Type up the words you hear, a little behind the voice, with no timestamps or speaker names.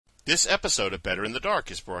This episode of Better in the Dark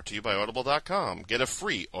is brought to you by Audible.com. Get a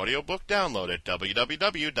free audiobook download at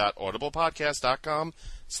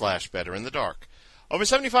www.audiblepodcast.com/betterinthedark. Over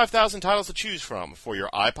 75,000 titles to choose from for your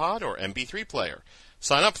iPod or MP3 player.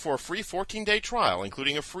 Sign up for a free 14-day trial,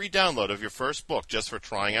 including a free download of your first book just for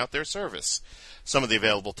trying out their service. Some of the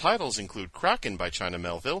available titles include Kraken by China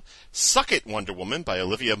Melville, Suck It, Wonder Woman by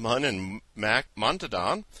Olivia Munn and Mac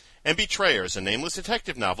Montadon, and Betrayers, a nameless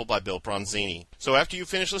detective novel by Bill Bronzini. So after you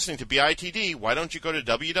finish listening to BITD, why don't you go to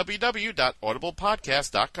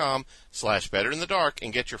www.audiblepodcast.com/betterinthedark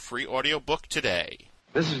and get your free audiobook today.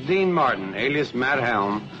 This is Dean Martin, alias Matt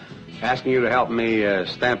Helm, asking you to help me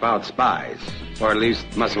stamp out spies, or at least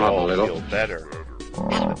muss them up a little. Feel better in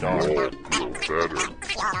the dark.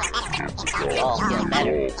 We all feel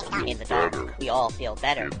better in the dark. We all feel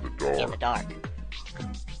better in the dark.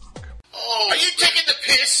 Oh, are you taking the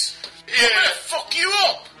piss? Yeah. I'm gonna fuck you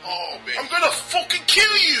up. Oh, man. I'm gonna fucking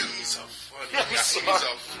kill you. He's a funny guy. He's a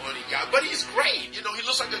funny guy. But he's great. You know, he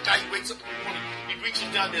looks like a guy who wakes up in the morning. He reaches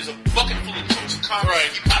down, there's a bucket full of chunks of concrete.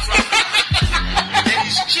 Right. He pops right and then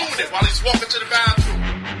he's chewing it while he's walking to the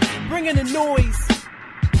bathroom. Bringing the noise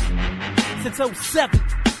since 07.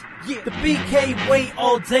 Yeah. The BK way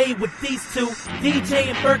all day with these two. DJ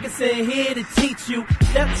and Ferguson here to teach you.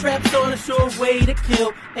 Death traps on a sure way to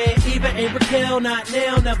kill. And even ain't Raquel, not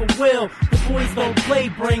now, never will. The boys don't play,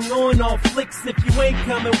 bring on all flicks. If you ain't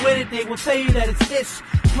coming with it, they will tell you that it's ish.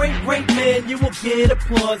 Great, great man, you will get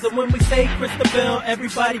applause. And when we say Christabel,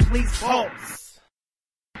 everybody please pause.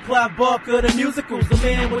 Clive Barker, the musicals, the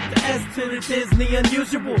man with the S to the Disney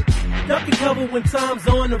unusual. Duck and cover when Tom's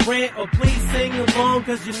on the rant, or please sing along,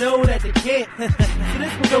 cause you know that they can't. So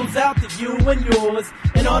this one goes out to you and yours,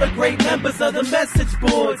 and all the great members of the message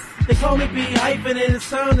boards. They call me B-hyphen, and it's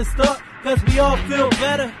time to start, cause we all feel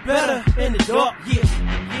better, better in the dark, yeah.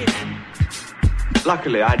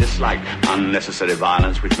 Luckily, I dislike unnecessary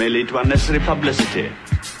violence, which may lead to unnecessary publicity.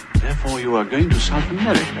 Therefore, you are going to South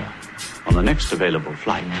America on the next available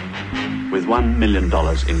flight with $1 million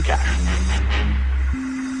in cash.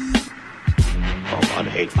 Oh, I'd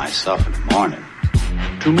hate myself in the morning.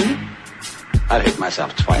 2 million? I'd hate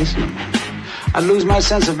myself twice in the morning. I'd lose my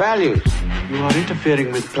sense of values. You are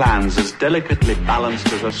interfering with plans as delicately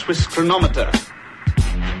balanced as a Swiss chronometer.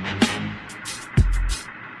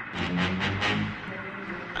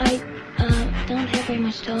 I don't have very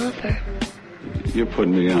much to offer. You're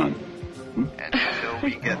putting me on. And until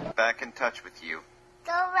we get back in touch with you.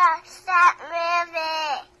 Go watch that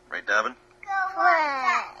movie. Right, Davin? Go watch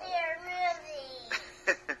that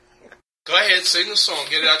movie. Go ahead, sing the song.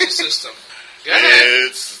 Get it out your system. Go ahead.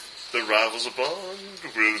 It's the Rivals of Bond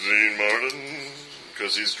with Dean Martin,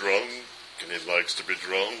 because he's drunk and he likes to be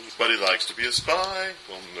drunk, but he likes to be a spy.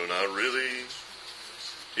 Well, no, not really.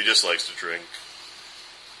 He just likes to drink.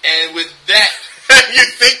 And with that, you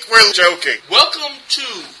think we're joking. Welcome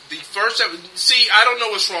to the first episode. See, I don't know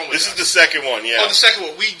what's wrong with this. This is the second one, yeah. Oh, the second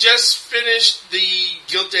one. We just finished the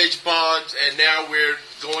Gilt-Edged Bond, and now we're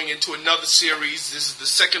going into another series. This is the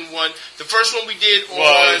second one. The first one we did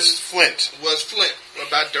was Flint,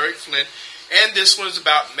 about Derrick Flint. And this one is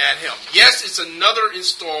about Matt Helm. Yes, it's another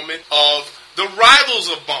installment of the Rivals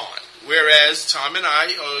of Bond, whereas Tom and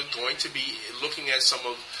I are going to be looking at some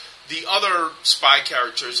of the other spy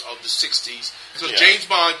characters of the 60s. So yeah. James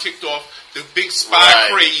Bond kicked off the big spy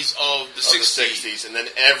craze of the 60s. And then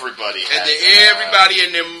everybody and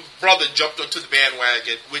their brother jumped onto the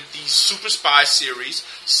bandwagon with these super spy series.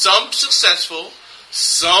 Some successful,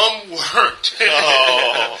 some weren't.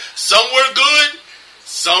 Oh. Some were good,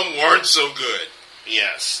 some weren't so good.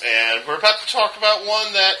 Yes, and we're about to talk about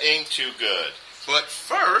one that ain't too good. But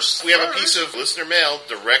first, we have a piece of listener mail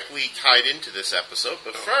directly tied into this episode.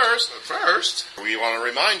 But first, we want to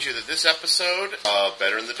remind you that this episode of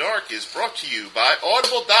Better in the Dark is brought to you by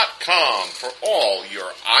Audible.com for all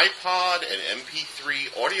your iPod and MP3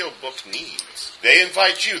 audiobook needs. They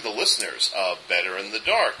invite you, the listeners of Better in the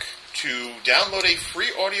Dark, to download a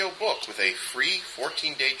free audiobook with a free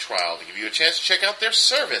 14-day trial to give you a chance to check out their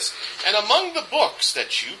service. And among the books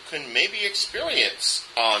that you can maybe experience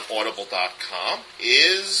on Audible.com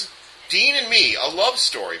is Dean and Me, A Love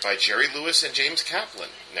Story by Jerry Lewis and James Kaplan,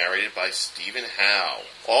 narrated by Stephen Howe.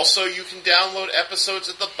 Also, you can download episodes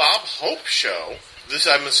of The Bob Hope Show. This,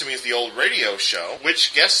 I'm assuming, is the old radio show,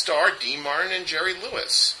 which guest star Dean Martin and Jerry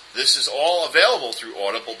Lewis. This is all available through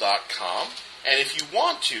Audible.com. And if you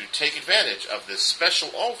want to take advantage of this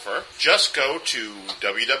special offer, just go to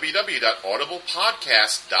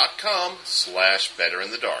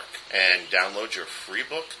www.audiblepodcast.com/betterinthedark and download your free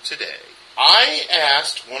book today. I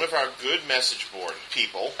asked one of our good message board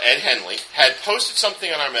people, Ed Henley, had posted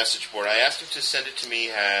something on our message board. I asked him to send it to me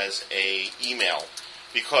as a email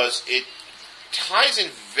because it ties in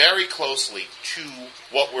very closely to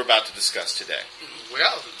what we're about to discuss today.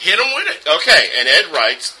 Well, hit him with it. Okay, and Ed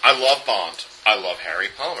writes, I love Bond. I love Harry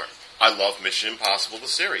Palmer. I love Mission Impossible the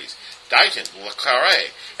series, Dighton, Le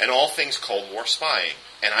Carré, and all things Cold War spying.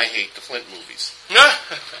 And I hate the Flint movies.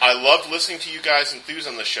 I loved listening to you guys enthuse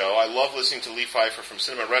on the show. I love listening to Lee Pfeiffer from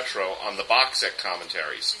Cinema Retro on the box set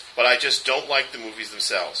commentaries. But I just don't like the movies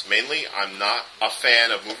themselves. Mainly, I'm not a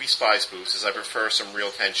fan of movie spy spoofs, as I prefer some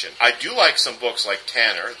real tension. I do like some books like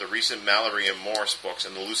Tanner, the recent Mallory and Morris books,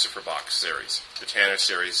 and the Lucifer box series. The Tanner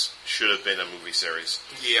series should have been a movie series.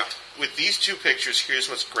 Yeah. With these two pictures, here's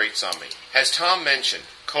what's grates on me. As Tom mentioned,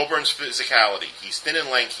 Coburn's physicality. He's thin and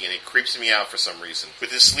lanky, and it creeps me out for some reason.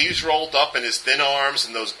 With his sleeves rolled up and his thin arms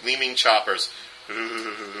and those gleaming choppers.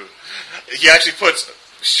 He actually puts...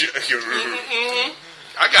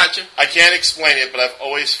 I got you. I can't explain it, but I've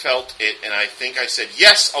always felt it, and I think I said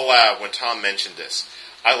yes aloud when Tom mentioned this.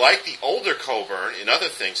 I like the older Coburn in other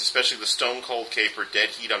things, especially the Stone Cold Caper, Dead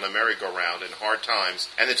Heat on a Merry-Go-Round, and Hard Times,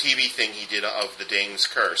 and the TV thing he did of The Dane's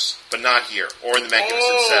Curse, but not here, or in The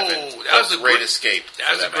Magnificent Seven. That was a Great Escape.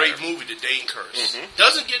 That was a great movie, The Dane Curse. Mm-hmm.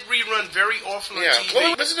 Doesn't get rerun very often on TV.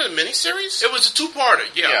 Well, wasn't it a miniseries? It was a two-parter,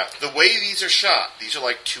 yeah. The way these are shot, these are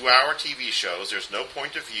like 2-hour TV shows. There's no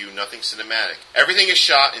point of view, nothing cinematic. Everything is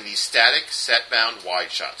shot in these static, set-bound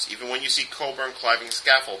wide shots. Even when you see Coburn climbing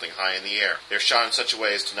scaffolding high in the air, they're shot in such a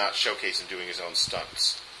way as to not showcase him doing his own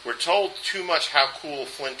stunts. We're told too much how cool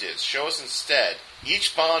Flint is. Show us instead.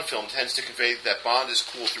 Each Bond film tends to convey that Bond is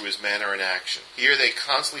cool through his manner and action. Here they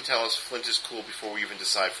constantly tell us Flint is cool before we even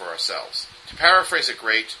decide for ourselves. To paraphrase a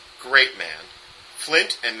great, great man,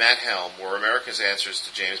 Flint and Matt Helm were America's answers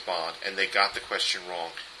to James Bond, and they got the question wrong.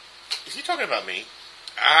 Is he talking about me?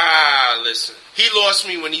 Listen. He lost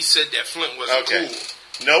me when he said that Flint wasn't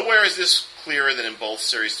cool. Nowhere is this clearer than in both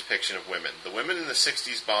series' depiction of women. The women in the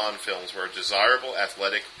 60s Bond films were desirable,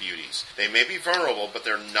 athletic beauties. They may be vulnerable, but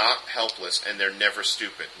they're not helpless, and they're never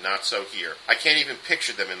stupid. Not so here. I can't even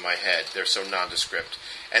picture them in my head. They're so nondescript.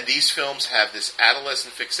 And these films have this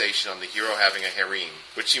adolescent fixation on the hero having a harem,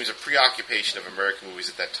 which seems a preoccupation of American movies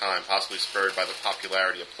at that time, possibly spurred by the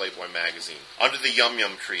popularity of Playboy magazine. Under the Yum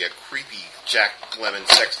Yum Tree, a creepy Jack Lemmon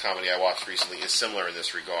sex comedy I watched recently, is similar in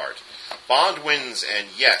this regard. Bond wins and,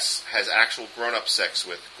 yes, has actual grown-up sex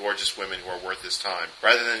with gorgeous women who are worth his time,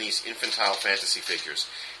 rather than these infantile fantasy figures.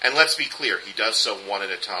 And let's be clear, he does so one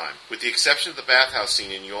at a time. With the exception of the bathhouse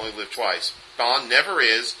scene in You Only Live Twice, Bond never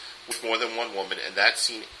is with more than one woman, and that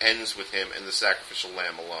scene ends with him and the sacrificial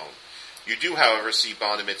lamb alone. You do, however, see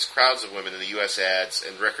Bond amidst crowds of women in the U.S. ads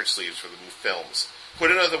and record sleeves for the films.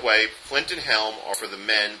 Put another way, Flint and Helm are for the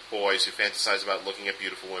men, boys who fantasize about looking at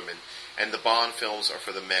beautiful women, and the Bond films are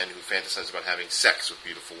for the men who fantasize about having sex with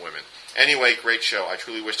beautiful women. Anyway, great show. I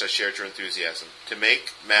truly wished I shared your enthusiasm. To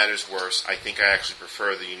make matters worse, I think I actually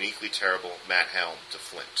prefer the uniquely terrible Matt Helm to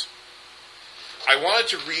Flint. I wanted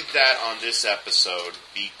to read that on this episode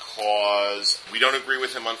because we don't agree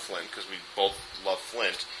with him on Flint, because we both love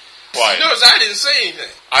Flint. But notice I didn't say anything.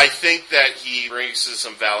 I think that he raises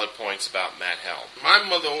some valid points about Matt Helm. My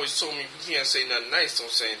mother always told me if you can't say nothing nice, don't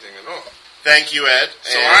say anything at all. Thank you, Ed.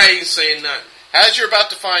 So I ain't saying nothing. As you're about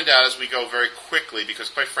to find out as we go very quickly, because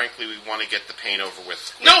quite frankly we want to get the pain over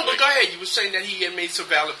with quickly. No, but go ahead. You were saying that he had made some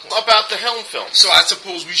valid points. About the Helm films. So I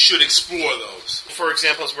suppose we should explore those. For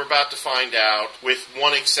example, as we're about to find out, with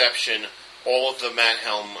one exception, all of the Matt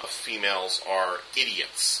Helm females are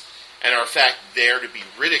idiots, and are in fact there to be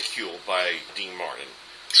ridiculed by Dean Martin.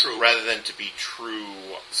 True. Rather than to be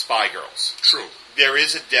true spy girls. True. There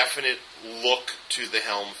is a definite look to the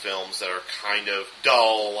Helm films that are kind of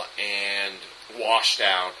dull and washed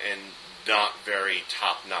out and not very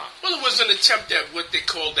top-notch. Well, it was an attempt at what they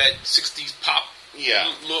call that 60s pop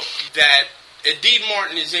look that Dean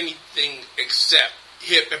Martin is anything except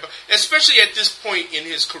hip, especially at this point in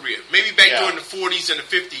his career. Maybe back during the 40s and the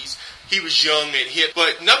 50s, he was young and hip,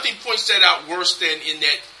 but nothing points that out worse than in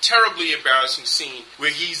that terribly embarrassing scene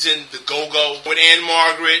where he's in the go-go with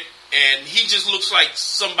Ann-Margret, and he just looks like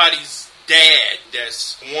somebody's dad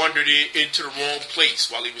that's wandered into the wrong place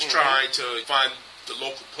while he was trying to find the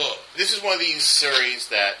local pub. This is one of these series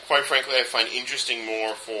that, quite frankly, I find interesting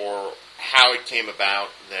more for how it came about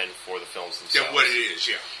than for the films themselves. Than what it is,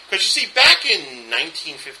 yeah. Because you see, back in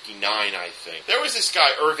 1959, I think, there was this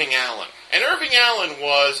guy, Irving Allen. And Irving Allen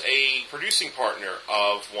was a producing partner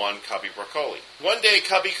of one Cubby Broccoli. One day,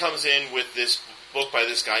 Cubby comes in with this book by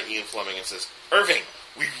this guy, Ian Fleming, and says, "Irving,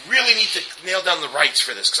 we really need to nail down the rights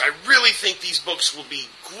for this, because I really think these books will be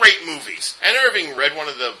great movies. And Irving read one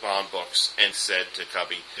of the Bond books and said to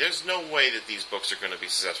Cubby, there's no way that these books are going to be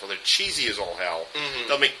successful. They're cheesy as all hell. Mm-hmm.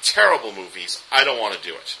 They'll make terrible movies. I don't want to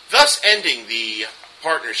do it. Thus ending the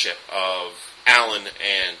partnership of Allen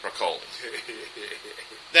and Broccoli.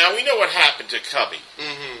 Now, we know what happened to Cubby.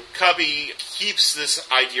 Mm-hmm. Cubby keeps this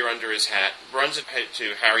idea under his hat, runs it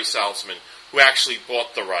to Harry Saltzman, who actually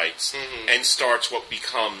bought the rights, and starts what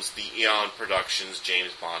becomes the Eon Productions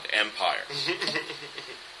James Bond empire.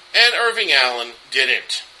 And Irving Allen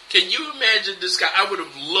didn't. Can you imagine this guy? I would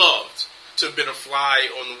have loved to have been a fly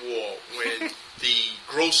on the wall when the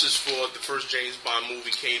grosses for the first James Bond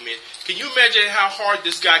movie came in. Can you imagine how hard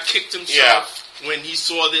this guy kicked himself when he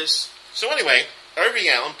saw this? So anyway, Irving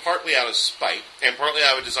Allen, partly out of spite, and partly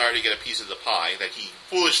out of a desire to get a piece of the pie that he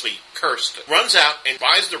foolishly cursed, runs out and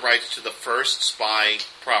buys the rights to the first spy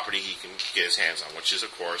property he can get his hands on, which is,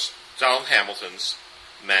 of course, Donald Hamilton's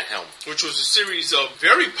Matt Helm. Which was a series of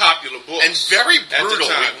very popular books. And very brutal.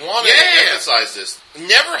 We want to emphasize this.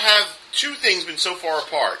 Never have two things been so far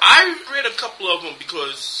apart. I read a couple of them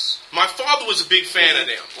because my father was a big fan of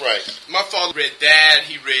them. Right. My father read that.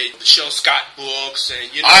 He read the Shel Scott books. And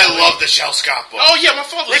I love the Shel Scott books. Oh, yeah, my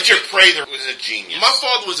father was Richard Prather was a genius. My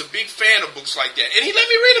father was a big fan of books like that. And he let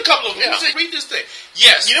me read a couple of them. He said, read this thing.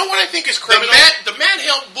 Yes. You know what I think is criminal? The Matt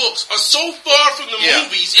Helm books are so far from the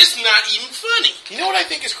movies, it's not even funny. You know what I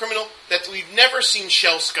think is criminal? That we've never seen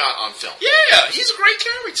Shel Scott on film. Yeah, he's a great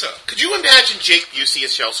character. Could you imagine Jake Busey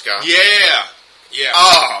as Shel Scott? Yeah.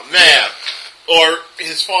 Oh, man. Yeah. Or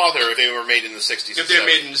his father, if they were made in the 60s. If they're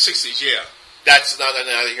made in the 60s, yeah. That's neither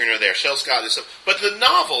here nor there. Shel Scott is... But the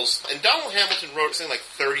novels, and Donald Hamilton wrote something like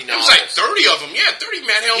 30 novels. It was like 30 of them, 30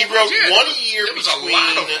 Matt Helm. He wrote 1 year between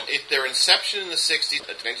their inception in the 60s,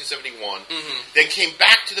 1971, then came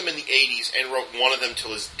back to them in the 80s and wrote one of them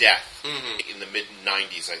till his death in the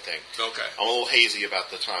mid-90s, I think. Okay. I'm a little hazy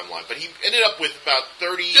about the timeline, but he ended up with about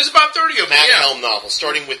 30... There's about 30 of them, Matt Helm novels,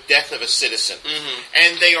 starting with Death of a Citizen.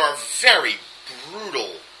 And they are very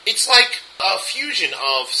brutal. It's like a fusion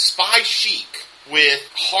of spy chic with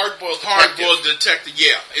hardboiled detective.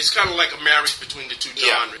 Yeah, it's kind of like a marriage between the two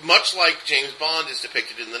genres. Yeah. Much like James Bond is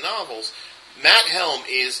depicted in the novels, Matt Helm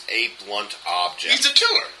is a blunt object. He's a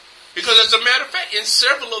killer. Because as a matter of fact, in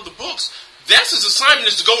several of the books, that's his assignment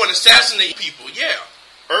is to go and assassinate people. Yeah.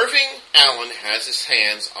 Irving Allen has his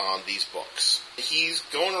hands on these books. He's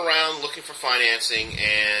going around looking for financing,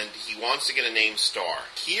 and he wants to get a named star.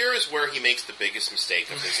 Here is where he makes the biggest mistake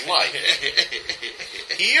of his life.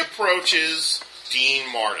 He approaches Dean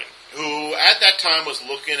Martin, who at that time was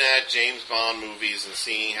looking at James Bond movies and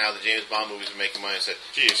seeing how the James Bond movies were making money, and said,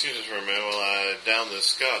 gee, excuse me for a minute while I down this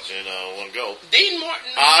scotch and I want to go. Dean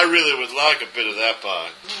Martin... I really would like a bit of that pie.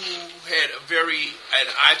 Who had a very, and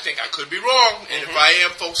I think I could be wrong, and if I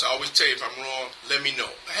am, folks, I always tell you if I'm wrong, let me know.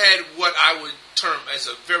 Had what I would term as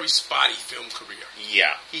a very spotty film career.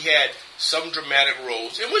 Yeah. He had some dramatic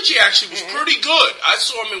roles, in which he actually was pretty good. I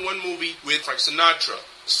saw him in one movie with Frank Sinatra.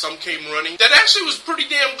 Some Came Running. That actually was pretty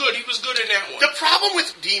damn good. He was good in that one. The problem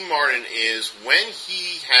with Dean Martin is when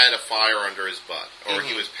he had a fire under his butt, or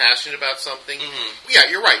he was passionate about something, yeah,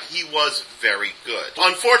 you're right, he was very good.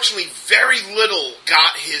 Unfortunately, very little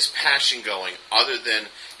got his passion going other than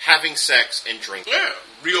having sex and drinking. Yeah.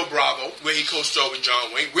 Rio Bravo, where he co-starred with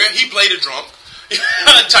John Wayne, where he played a drunk.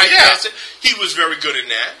 He was very good in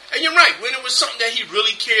that. And you're right, when it was something that he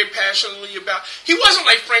really cared passionately about, he wasn't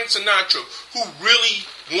like Frank Sinatra, who really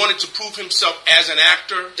wanted to prove himself as an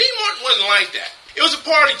actor. Dean Martin wasn't like that. It was a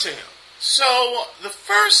party to him. So, the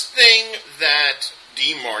first thing that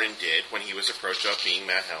Dean Martin did when he was approached about being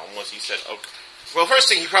Matt Helm was he said, okay. Well,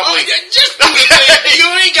 first thing he probably... just do the thing.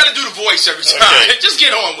 You ain't got to do the voice every time. Okay. Just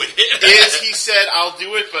get on with it. He said, I'll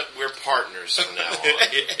do it, but we're partners from now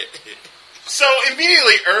on. So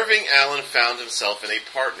immediately, Irving Allen found himself in a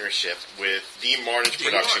partnership with Dean Martin's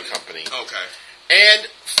production company. Okay. And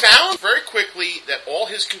found very quickly that all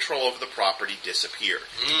his control over the property disappeared.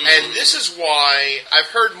 And this is why I've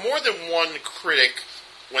heard more than one critic,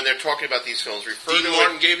 when they're talking about these films, refer to it... Dean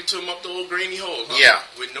Martin gave it to him up the old grainy hole, huh? Yeah.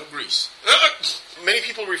 With no grease. Many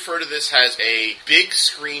people refer to this as a big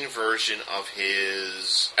screen version of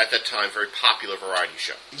his, at that time, very popular variety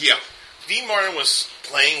show. Yeah. Dean Martin was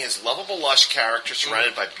playing his lovable, lush character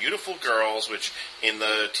surrounded by beautiful girls, which in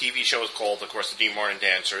the TV show is called, of course, the Dean Martin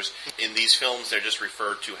Dancers. In these films, they're just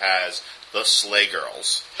referred to as the Slay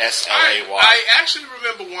Girls. S-L-A-Y. I actually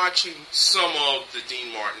remember watching some of the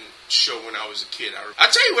Dean Martin show when I was a kid. I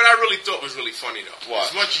tell you what I really thought was really funny, though. What?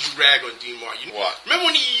 As much as you rag on Dean Martin. What? Remember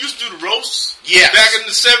when he used to do the roasts? Yeah. Back in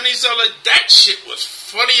the 70s? That shit was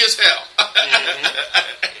funny as hell.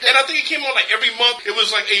 And I think it came on like every month. It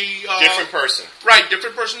was like a different person. Right,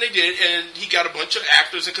 different person they did. And he got a bunch of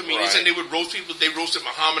actors and comedians, Right. and they would roast people. They roasted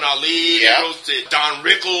Muhammad Ali. Yeah. They roasted Don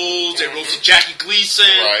Rickles. They roasted Jackie Gleason.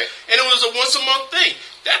 Right. And it was a once-a-month thing.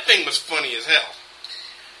 That thing was funny as hell.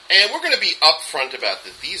 And we're going to be upfront about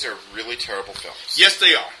this. These are really terrible films. Yes,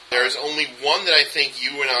 they are. There's only one that I think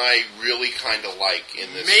you and I really kind of like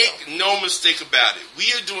in this film. Make no mistake about it.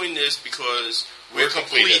 We are doing this because we're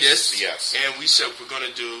completists. Yes. And we said we're going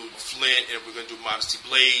to do Flint, and we're going to do Modesty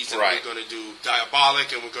Blaze, and Right. we're going to do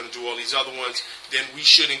Diabolic, and we're going to do all these other ones. Then we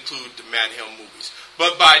should include the Matt Helm movies.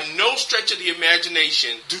 But by no stretch of the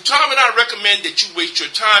imagination do Tom and I recommend that you waste your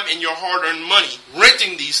time and your hard-earned money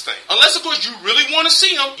renting these things. Unless, of course, you really want to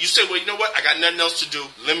see them. You say, well, you know what? I got nothing else to do.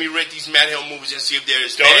 Let me rent these Matt Helm movies and see if they're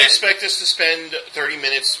as Don't bad. expect us to spend 30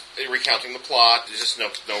 minutes recounting the plot. There's just no.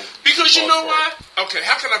 Because you know why? Okay,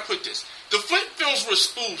 how can I put this? The Flint films were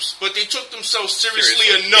spoofs, but they took themselves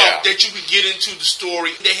seriously enough that you could get into the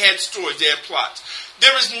story. They had stories, they had plots.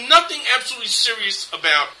 There is nothing absolutely serious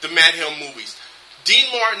about the Matt Helm movies. Dean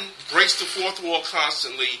Martin breaks the fourth wall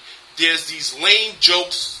constantly. There's these lame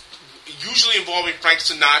jokes, usually involving Frank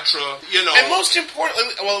Sinatra, you know. And most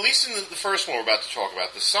importantly, well, at least in the first one we're about to talk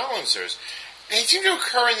about, the silencers, they seem to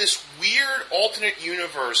occur in this weird alternate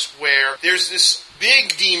universe where there's this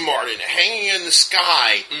big Dean Martin hanging in the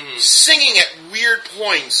sky, singing at weird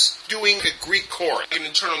points, doing a Greek chorus. An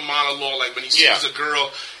internal monologue, like when he sees a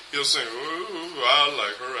girl, he'll say, "Ooh, I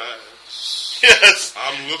like her ass. Yes.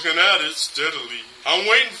 I'm looking at it steadily. I'm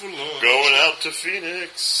waiting for lunch. Going out to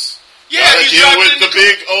Phoenix. Yeah, gotta he's deal with driving the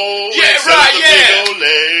big O. Yeah, instead right, of the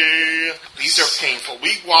big Olay. These are painful.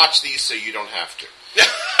 We watch these so you don't have to.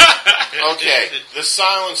 Okay, the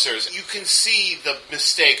silencers. You can see the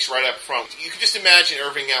mistakes right up front. You can just imagine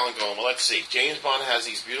Irving Allen going, well, let's see. James Bond has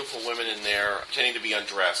these beautiful women in there pretending to be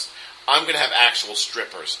undressed. I'm going to have actual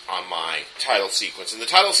strippers on my title sequence. And the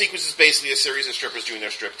title sequence is basically a series of strippers doing their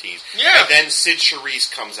striptease. Yeah. And then Sid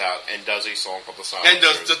Charisse comes out and does a song called The Silencers. And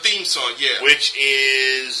does the theme song, yeah. Which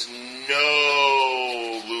is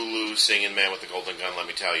no Lulu singing Man with the Golden Gun, let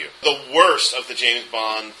me tell you. The worst of the James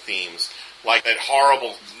Bond themes, like that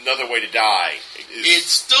horrible Another Way to Die. It's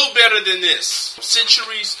still better than this. Sid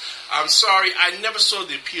Charisse, I'm sorry, I never saw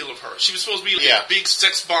the appeal of her. She was supposed to be like a big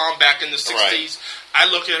sex bomb back in the 60s. Right. I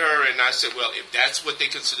look at her and I said, well, if that's what they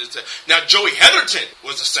consider... Now, Joey Heatherton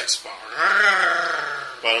was a sex bomb.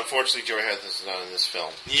 But unfortunately, Joey Heatherton's not in this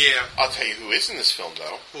film. Yeah. I'll tell you who is in this film,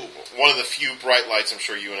 though. Who? One of the few bright lights, I'm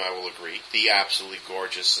sure you and I will agree. The absolutely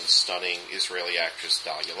gorgeous and stunning Israeli actress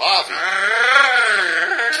Dalia Lavi.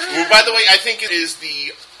 Who, by the way, I think is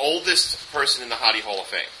the oldest person in the Hottie Hall of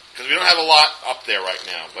Fame. Because we don't have a lot up there right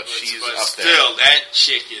now, but she's up there. Still, that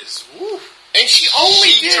chick is... Woo. And she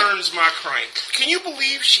turns my crank. Can you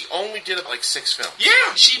believe she only did like 6 films?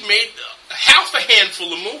 Yeah, she made half a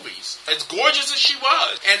handful of movies. As gorgeous as she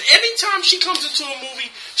was. And anytime she comes into a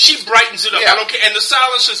movie, she brightens it up. Yeah. I don't care. And The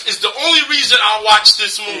Silencers is the only reason I'll watch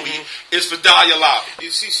this movie is for Dalia Lavi.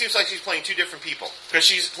 It seems like she's playing two different people. Because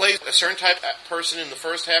she plays a certain type of person in the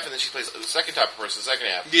first half, and then she plays the second type of person in the second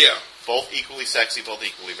half. Yeah. Both equally sexy, both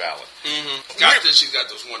equally valid. She's got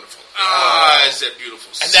those wonderful eyes, that beautiful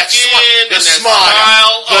and that skin, the and that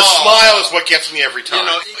smile. The Oh. smile is what gets me every time. You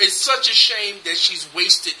know, it's such a shame that she's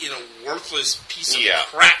wasted in a worthless piece of Yeah.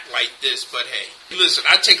 crap like this, but hey, listen,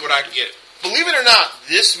 I take what I can get. Believe it or not,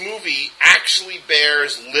 this movie actually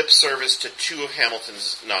bears lip service to two of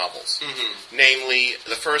Hamilton's novels. Namely,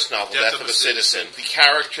 the first novel, Death of a Citizen. The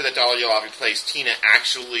character that Dalia Lavi plays, Tina,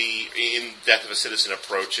 actually, in Death of a Citizen,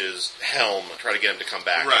 approaches Helm, try to get him to come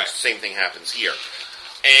back. Right. And the same thing happens here.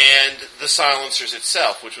 And The Silencers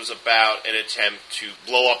itself, which was about an attempt to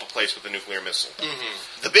blow up a place with a nuclear missile.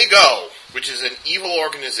 The Big O, which is an evil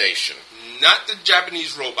organization. Not the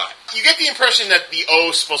Japanese robot. You get the impression that the O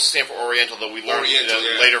is supposed to stand for Oriental, though we learned in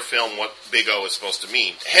a later film what Big O is supposed to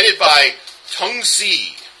mean. Headed by Tung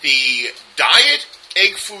Si, the diet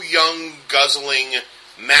egg foo young guzzling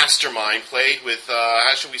mastermind, played with,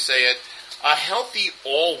 how should we say it, a healthy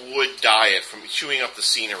all-wood diet from chewing up the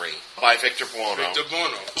scenery by Victor Buono. Victor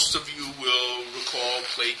Buono. Most of you will recall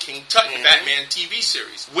played King Tut in the Batman TV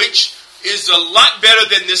series, which is a lot better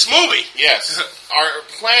than this movie. Yes. Are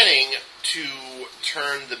planning to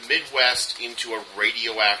turn the Midwest into a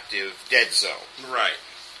radioactive dead zone. Right.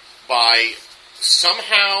 By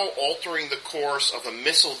somehow altering the course of a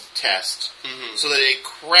missile test so that it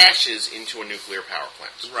crashes into a nuclear power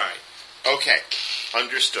plant. Right. Okay.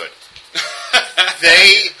 Understood.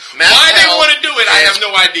 Why they want to do it, I have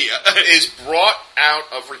no idea. Is brought out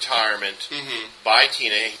of retirement by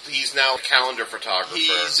Tina. He's now a calendar photographer.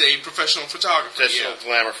 He's a professional photographer. Professional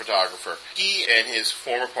glamour photographer. He and his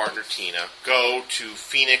former partner Tina go to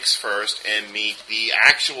Phoenix first and meet the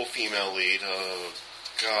actual female lead. Oh,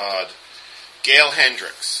 God. Gail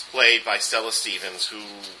Hendricks, played by Stella Stevens, who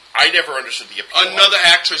I never understood the appeal. Another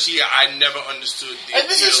actress, I never understood the appeal. And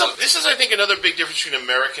this is, I think, another big difference between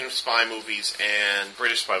American spy movies and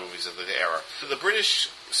British spy movies of the era. The British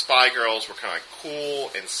spy girls were kind of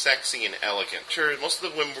cool and sexy and elegant. Sure, most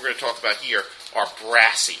of the women we're going to talk about here are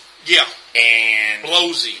brassy. Yeah. And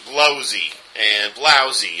blowsy. And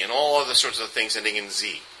blousy and all other sorts of things ending in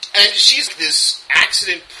Z. And she's this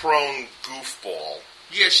accident-prone goofball.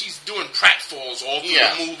 Yeah, she's doing pratfalls all through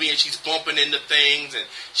the movie, and she's bumping into things, and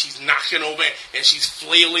she's knocking over, and she's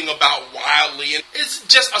flailing about wildly, and it's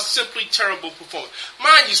just a simply terrible performance.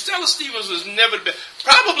 Mind you, Stella Stevens was never the best.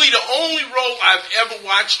 Probably the only role I've ever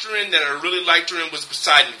watched her in that I really liked her in was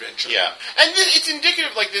Poseidon Adventure. Yeah, and it's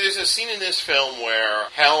indicative, like, there's a scene in this film where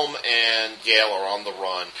Helm and Gale are on the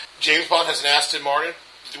run. James Bond has an Aston Martin.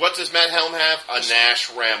 What does Matt Helm have? A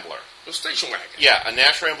Nash Rambler. A station wagon. Yeah, a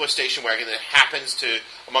Nash Rambler station wagon that happens to,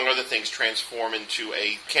 among other things, transform into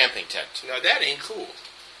a camping tent. Now, that ain't cool.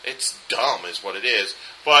 It's dumb, is what it is.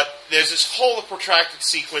 But there's this whole protracted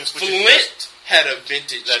sequence. Which Flint had a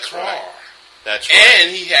vintage car. Right. That's right.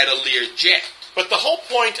 And he had a Lear jet. But the whole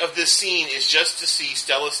point of this scene is just to see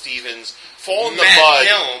Stella Stevens fall in the mud. mud.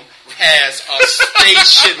 Helm has a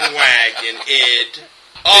station wagon, Ed.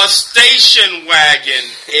 A station wagon,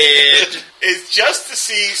 Ed. It's just to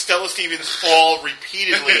see Stella Stevens fall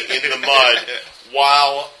repeatedly in the mud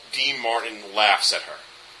while Dean Martin laughs at her.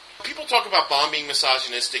 People talk about Bond being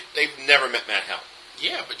misogynistic. They've never met Matt Helm.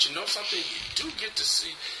 Yeah, but you know something? You do get to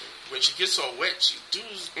see, when she gets all wet, she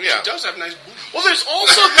does have nice booties. Well, there's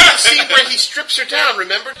also the scene where he strips her down,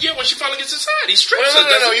 remember? Yeah, when she finally gets inside, he strips her.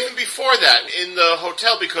 No, even before that, in the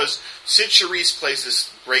hotel, because Sid Charisse plays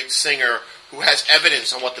this great singer who has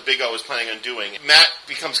evidence on what the Big O is planning on doing. Matt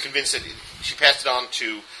becomes convinced that she passed it on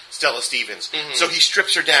to Stella Stevens. So he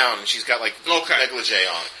strips her down, and she's got, like, negligee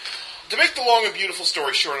on. To make the long and beautiful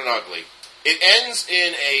story short and ugly, it ends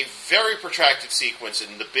in a very protracted sequence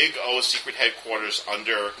in the Big O's secret headquarters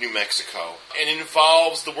under New Mexico. And it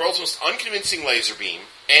involves the world's most unconvincing laser beam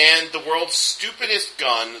and the world's stupidest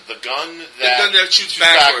gun, the gun that shoots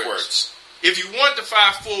backwards. If you want to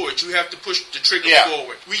fire forward, you have to push the trigger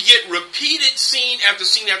forward. We get repeated scene after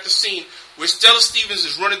scene after scene where Stella Stevens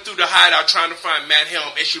is running through the hideout trying to find Matt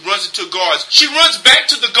Helm, and she runs into guards. She runs back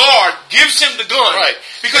to the guard, gives him the gun,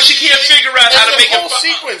 because she can't figure out how to make it. There's a whole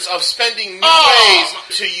sequence of spending new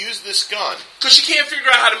ways to use this gun. Because she can't figure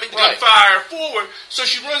out how to make the gun fire forward, so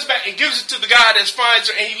she runs back and gives it to the guy that finds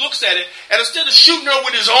her, and he looks at it, and instead of shooting her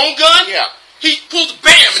with his own gun, he pulls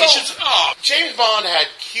bam, and he shoots. James Bond had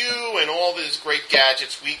Q and all these great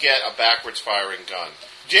gadgets. We get a backwards firing gun.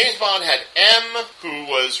 James Bond had M, who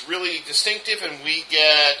was really distinctive, and we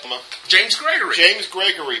get James Gregory. James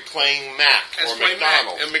Gregory playing Mac or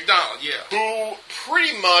McDonald. And McDonald, who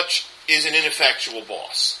pretty much is an ineffectual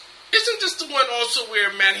boss. Isn't this the one also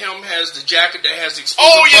where Matt Helm has the jacket that has the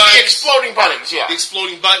exploding buttons? Oh, yeah, the exploding buttons, The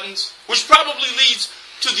exploding buttons, which probably leads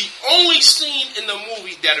to the only scene in the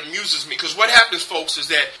movie that amuses me. Because what happens, folks, is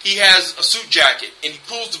that he has a suit jacket, and he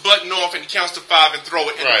pulls the button off, and he counts to 5 and throw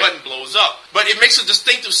it, and the button blows up. But it makes a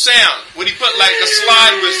distinctive sound when he put, like, a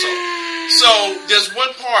slide whistle. So there's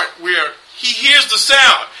one part where he hears the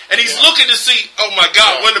sound, and he's looking to see, oh my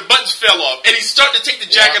God, when the buttons fell off. And he's starting to take the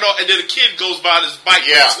jacket off, and then a kid goes by his bike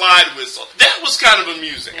with a slide whistle. That was kind of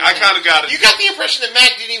amusing. I kind of got it. You got the impression that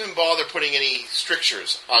Matt didn't even bother putting any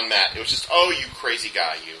strictures on Matt. It was just, oh, you crazy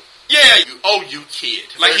guy, you. Yeah, you kid.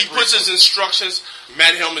 Like, he puts his instructions.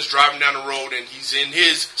 Matt Helm is driving down the road, and he's in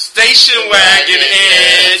his station wagon,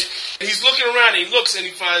 and he's looking around, and he looks, and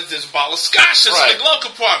he finds this bottle of scotch that's in the glove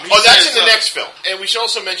compartment. That's in the next film. And we should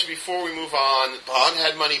also mention, before we move on, Bond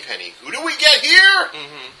had Moneypenny. Who do we get here?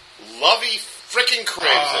 Lovey frickin'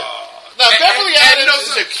 craves it. Now, Beverly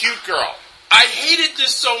Adams is a cute girl. I hated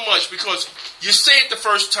this so much because you say it the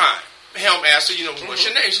first time. Helm asks her, what's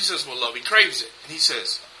your name? She says, well, Lovey craves it. And he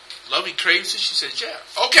says, Lovey craves it? She says, yeah.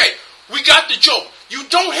 Okay, we got the joke. You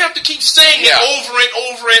don't have to keep saying it over and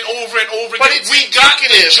over and over and over but again. We got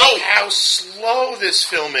the joke. How slow this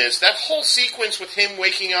film is. That whole sequence with him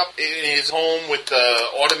waking up in his home with the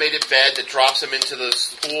automated bed that drops him into the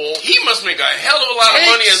pool. He must make a hell of a lot of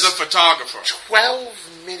money as a photographer.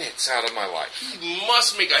 12 minutes out of my life. He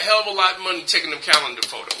must make a hell of a lot of money taking them calendar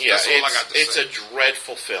photos. Yeah, that's all I got to say. It's a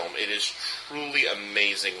dreadful film. It is truly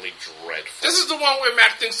amazingly dreadful. This is the one where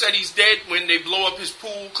Mac thinks that he's dead when they blow up his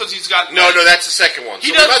pool because he's got... No, that's the second one.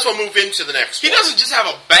 So we might as well move into the next one. He doesn't just have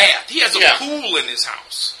a bath. He has a pool in his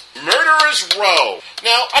house. Murderer's Row.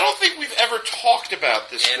 Now, I don't think we've ever talked about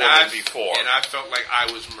this woman before. And I felt like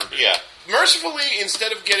I was murdered. Yeah. Mercifully,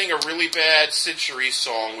 instead of getting a really bad Sid Charisse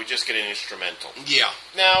song, we just get an instrumental. Yeah.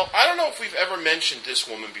 Now, I don't know if we've ever mentioned this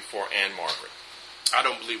woman before, Ann-Margret. I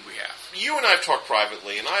don't believe we have. You and I have talked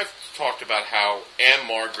privately, and I've talked about how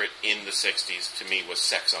Ann-Margret in the 60s, to me, was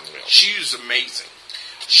sex unreal. She was amazing.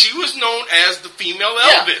 She was known as the female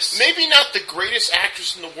Elvis. Maybe not the greatest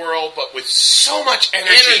actress in the world, but with so much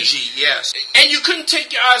energy. Yes. And you couldn't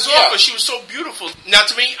take your eyes off her. She was so beautiful. Now,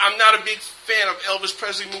 to me, I'm not a big fan of Elvis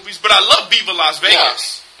Presley movies, but I love Viva Las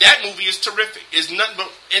Vegas. Yeah. That movie is terrific. It's nothing but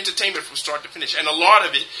entertainment from start to finish. And a lot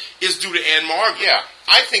of it is due to Ann-Margret. Yeah.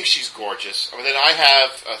 I think she's gorgeous. I mean, I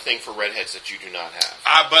have a thing for redheads that you do not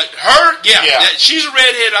have. But her, she's a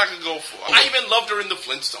redhead I could go for. I even loved her in The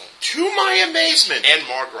Flintstones. To my amazement.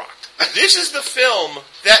 Ann-Margret. This is the film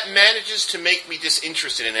that manages to make me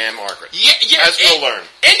disinterested in Ann-Margret. Yeah. As we'll learn.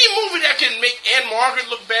 Any movie that can make Ann-Margret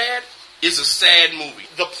look bad is a sad movie.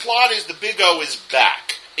 The plot is the Big O is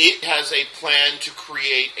back. It has a plan to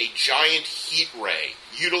create a giant heat ray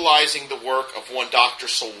utilizing the work of one Dr.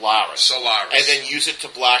 Solaris. And then use it to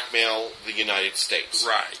blackmail the United States.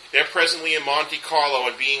 Right. They're presently in Monte Carlo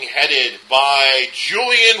and being headed by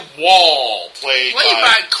Julian Wall, played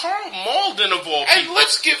by Carl Malden of all people. And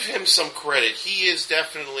let's give him some credit. He is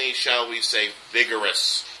definitely, shall we say,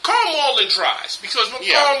 vigorous. Carl Malden tries, because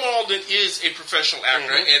Carl Malden is a professional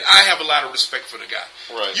actor, and I have a lot of respect for the guy.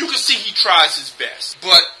 Right. You can see he tries his best,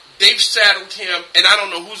 but they've saddled him, and I don't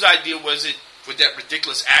know whose idea was it with that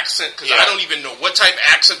ridiculous accent, because I don't even know what type of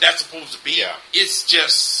accent that's supposed to be. Yeah. It's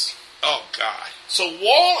just, oh God. So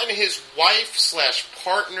Wall and his wife /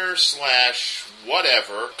 partner /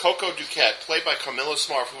 whatever, Coco Duquette, played by Camilla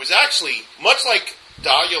Smart, who was actually, much like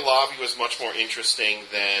Dahlia Lavi, was much more interesting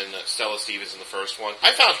than Stella Stevens in the first one.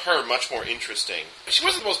 I found her much more interesting. She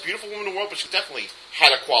wasn't the most beautiful woman in the world, but she definitely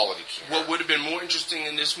had a quality to her. What would have been more interesting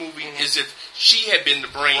in this movie is if she had been the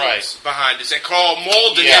brains behind this, and Carl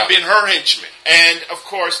Malden had been her henchman. And, of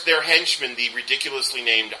course, their henchman, the ridiculously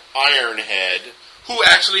named Ironhead, who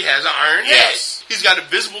actually has an iron head. He's got a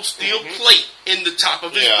visible steel plate in the top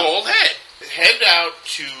of his bald head. Headed out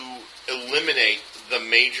to eliminate the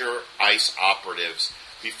major ICE operatives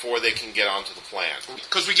before they can get onto the plan.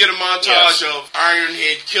 Because we get a montage of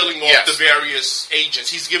Ironhead killing off the various agents.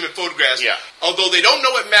 He's giving photographs. Although they don't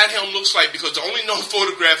know what Matt Helm looks like, because the only known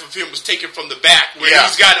photograph of him was taken from the back, where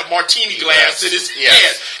he's got a martini glass in his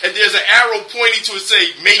head. And there's an arrow pointing to it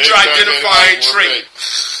saying, major identifying trait.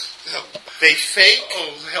 They fake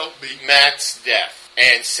help me. Matt's death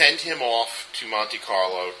and send him off to Monte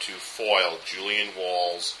Carlo to foil Julian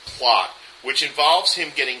Wall's plot, which involves him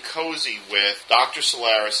getting cozy with Dr.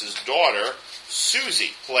 Solaris' daughter,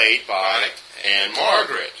 Susie, played by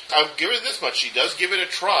Ann-Margret. I'll give it this much. She does give it a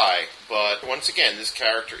try, but once again, this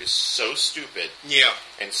character is so stupid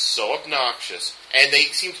and so obnoxious, and they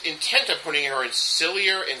seem intent on putting her in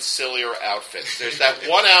sillier and sillier outfits. There's that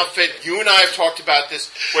one outfit, you and I have talked about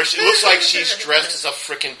this, where she looks like she's dressed as a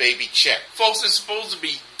frickin' baby chick. Folks, it's supposed to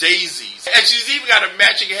be daisies. And she's even got a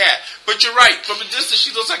matching hat. But you're right, from a distance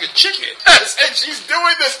she looks like a chicken. Yes, and she's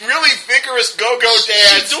doing this really vigorous go-go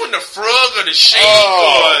dance. She's doing the frog or the shake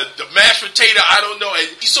or the mashed potato, I don't know. And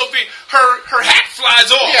she's so big, her hat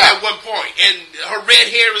flies off at one point, and her red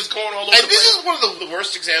hair is going all over the place. And this is one of the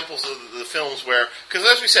worst examples of the films where, because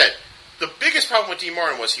as we said, the biggest problem with Dean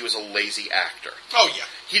Martin was he was a lazy actor. Oh, yeah.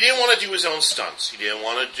 He didn't want to do his own stunts. He didn't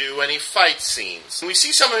want to do any fight scenes. And we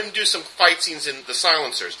see some of him do some fight scenes in The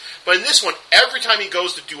Silencers. But in this one, every time he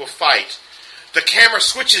goes to do a fight, the camera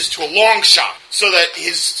switches to a long shot so that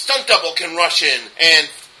his stunt double can rush in and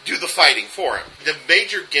do the fighting for him. The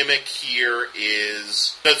major gimmick here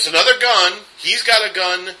is that it's another gun. He's got a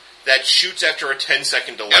gun that shoots after a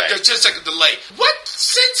 10-second delay. After a 10-second delay. What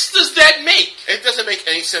sense does that make? It doesn't make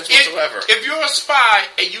any sense whatsoever. If you're a spy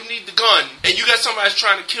and you need the gun and you got somebody that's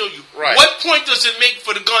trying to kill you, what point does it make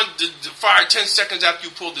for the gun to fire 10 seconds after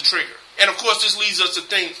you pull the trigger? And of course this leads us to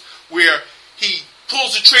things where he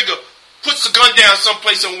pulls the trigger, puts the gun down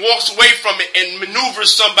someplace and walks away from it and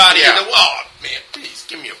maneuvers somebody. And then, oh man, please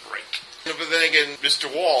give me a break. But then again, Mr.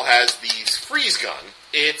 Wall has the freeze gun.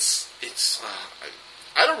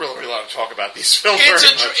 I don't really want to talk about these films very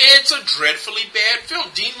much. It's a dreadfully bad film.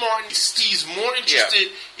 Dean Martin, he's more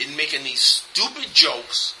interested in making these stupid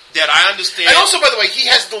jokes that I understand. And also, by the way, he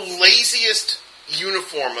has the laziest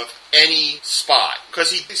uniform of any spy.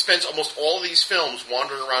 Because he spends almost all of these films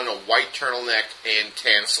wandering around in a white turtleneck and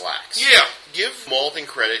tan slacks. Yeah. Give Maltin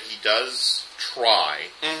credit, he does try.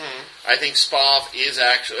 Mm-hmm. I think Spav is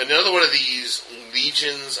actually another one of these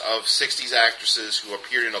legions of 60s actresses who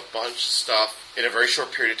appeared in a bunch of stuff in a very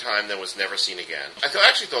short period of time, then was never seen again. I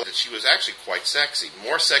actually thought that she was actually quite sexy.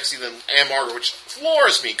 More sexy than Ann-Margret, which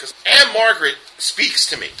floors me, because Ann-Margret speaks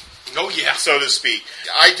to me. Oh, yeah. So to speak.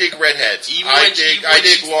 I dig redheads. I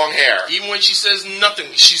dig long hair. Even when she says nothing,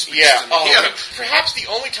 she speaks to me. Yeah. Perhaps the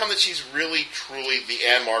only time that she's really, truly the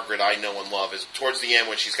Ann-Margret I know and love is towards the end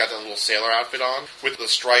when she's got that little sailor outfit on with the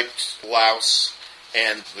striped blouse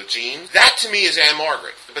and the jeans. That, to me, is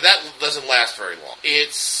Ann-Margret. But that doesn't last very long.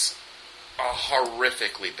 It's a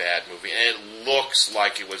horrifically bad movie, and it looks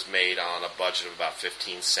like it was made on a budget of about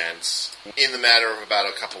 15 cents in the matter of about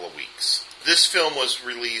a couple of weeks. This film was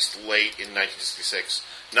released late in 1966,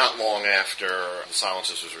 not long after The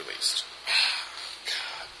Silencers was released.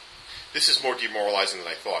 God. This is more demoralizing than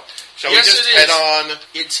I thought. Shall we just head on?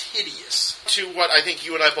 It's hideous. To what I think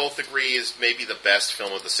you and I both agree is maybe the best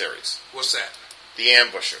film of the series. What's that? The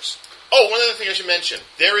Ambushers. Oh, one other thing I should mention.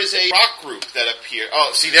 There is a rock group that appeared.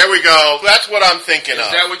 Oh, see, there we go. That's what I'm thinking of.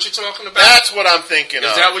 Is that what you're talking about? That's what I'm thinking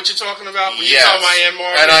of. Is that what you're talking about? When yes. You're talking about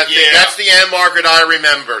Ann-Margret? And I think that's the Ann-Margret I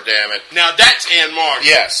remember, damn it. Now, that's Ann-Margret.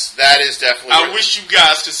 Yes, that is definitely. I wish you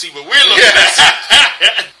guys could see what we're looking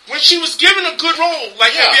at. When she was given a good role,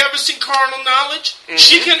 like, have you ever seen Carnal Knowledge? Mm-hmm.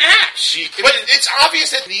 She can act. But it's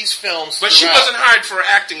obvious that these films. But she wasn't hired for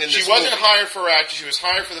acting in this movie. She wasn't hired for acting. She was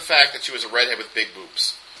hired for the fact that she was a redhead with big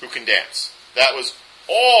boobs who can dance. That was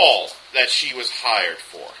all that she was hired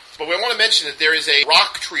for. But we want to mention that there is a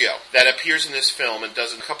rock trio that appears in this film and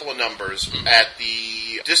does a couple of numbers at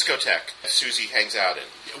the discotheque Susie hangs out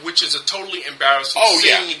in. Which is a totally embarrassing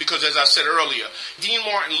scene because, as I said earlier, Dean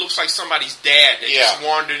Martin looks like somebody's dad that just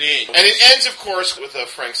wandered in. And it ends, of course, with a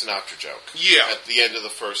Frank Sinatra joke. Yeah. At the end of the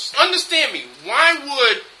first. Understand me. Why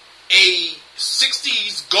would a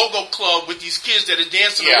 60s go-go club with these kids that are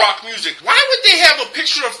dancing to rock music, why would they have a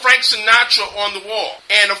picture of Frank Sinatra on the wall?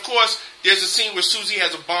 And, of course, there's a scene where Susie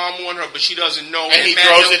has a bomb on her, but she doesn't know. And he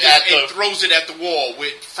throws it at the wall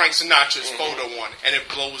with Frank Sinatra's photo on it, and it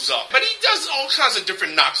blows up. But he does all kinds of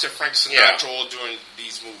different knocks at Frank Sinatra all during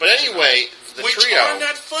these movies. But anyway, the which trio are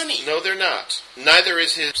not funny. No, they're not. Neither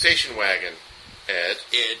is his station wagon, Ed.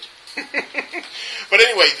 But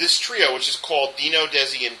anyway, this trio, which is called Dino,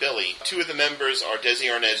 Desi, and Billy, two of the members are Desi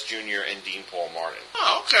Arnaz Jr. and Dean Paul Martin.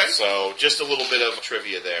 Oh, okay. So, just a little bit of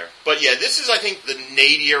trivia there. But yeah, this is, I think, the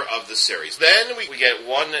nadir of the series. Then we get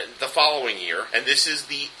one the following year, and this is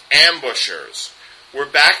the Ambushers. We're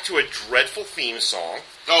back to a dreadful theme song.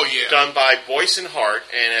 Oh, yeah. Done by Boyce and Hart,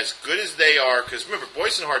 and as good as they are, because remember,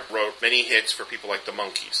 Boyce and Hart wrote many hits for people like the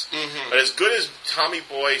Monkees. Mm-hmm. But as good as Tommy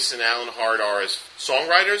Boyce and Alan Hart are as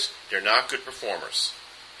songwriters, they're not good performers.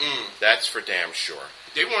 That's for damn sure.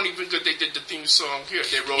 They weren't even good. They did the theme song here.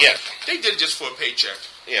 They wrote They did it just for a paycheck.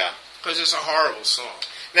 Yeah. Because it's a horrible song.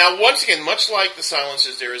 Now, once again, much like The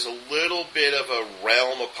Silencers, there is a little bit of a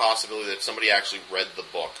realm of possibility that somebody actually read the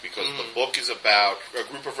book, because the book is about a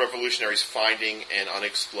group of revolutionaries finding an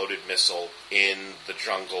unexploded missile in the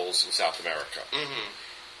jungles in South America.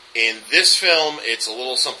 In this film, it's a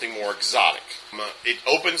little something more exotic. It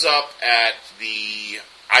opens up at the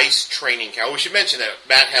ICE training camp. We should mention that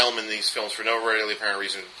Matt Helm in these films, for no really apparent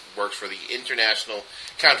reason, works for the International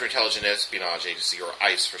Counterintelligence Espionage Agency, or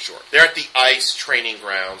ICE for short. They're at the ICE training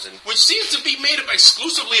grounds. Which seems to be made up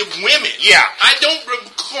exclusively of women. Yeah. I don't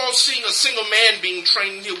recall seeing a single man being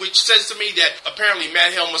trained here, which says to me that apparently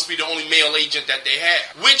Matt Helm must be the only male agent that they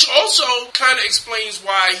have. Which also kind of explains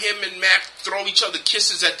why him and Matt throw each other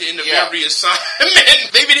kisses at the end of every assignment.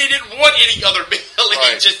 Maybe they didn't want any other male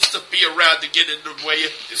agents to be around to get in the way.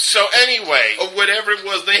 So anyway, or whatever it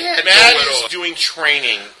was they had. Matt is doing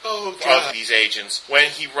training of these agents when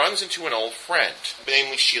he runs into an old friend,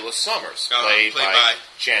 namely Sheila Summers, played by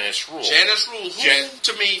Janice Rule. Janice Rule, who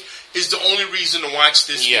to me is the only reason to watch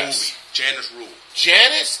this movie. Janice Rule.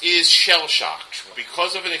 Janice is shell-shocked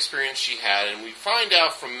because of an experience she had, and we find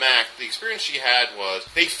out from Mac the experience she had was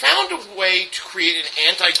they found a way to create an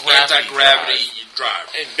anti-gravity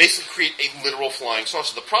drive. And basically create a literal flying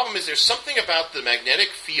saucer. The problem is there's something about the magnetic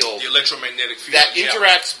field, the electromagnetic field, that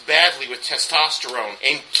interacts badly with testosterone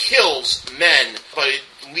and kills men, but it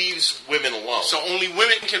leaves women alone. So only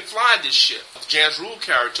women can fly this ship. Janice Rule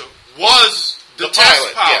character was the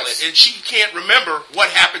pilot, and she can't remember what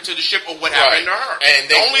happened to the ship or what happened to her. And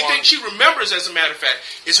the only thing she remembers, as a matter of fact,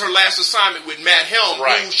 is her last assignment with Matt Helm,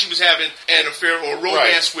 who she was having an affair or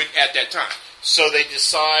romance with at that time. So they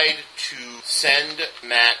decide to send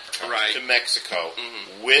Matt to Mexico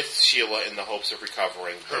with Sheila in the hopes of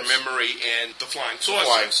recovering her memory and the flying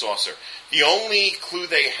saucer. The only clue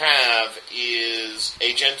they have is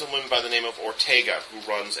a gentleman by the name of Ortega who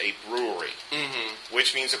runs a brewery.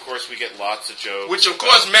 Which means, of course, we get lots of jokes. Which, of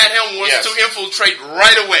course, Matt Helm wants to infiltrate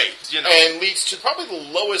right away. You know. And leads to probably the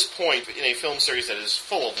lowest point in a film series that is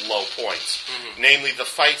full of low points. Namely, the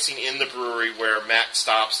fight scene in the brewery where Matt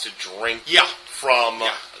stops to drink from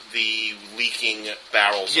the leaking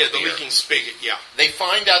barrels of beer. Yeah, the leaking spigot, They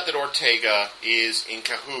find out that Ortega is in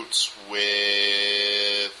cahoots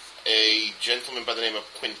with a gentleman by the name of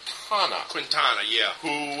Quintana,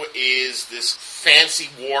 who is this fancy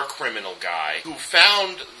war criminal guy who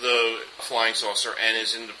found the flying saucer and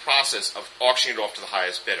is in the process of auctioning it off to the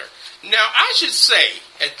highest bidder. Now, I should say,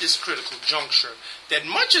 at this critical juncture, that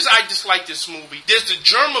much as I dislike this movie, there's the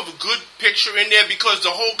germ of a good picture in there because the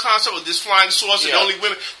whole concept of this flying saucer and only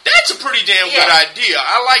women, that's a pretty damn good idea.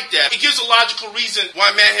 I like that. It gives a logical reason why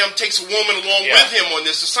Matt Helm takes a woman along with him on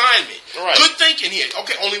this assignment. Right. Good thinking here.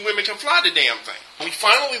 Okay, only women can fly the damn thing. We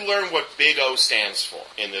finally learn what Big O stands for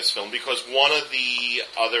in this film because one of the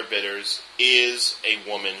other bidders is a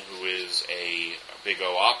woman who is a Big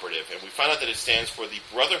O operative, and we find out that it stands for the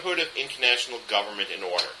Brotherhood of International Government and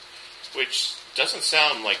Order, which doesn't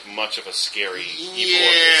sound like much of a scary evil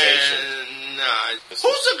organization. Nah. Who's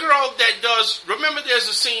the girl that does... Remember there's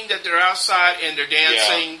a scene that they're outside and they're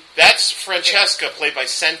dancing? Yeah. That's Francesca, played by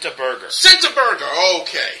Senta Berger. Senta Berger,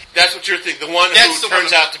 okay. That's what you're thinking. The one who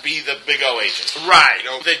turns out to be the Big O agent. Right.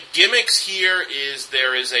 Okay. The gimmicks here is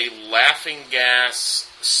there is a laughing gas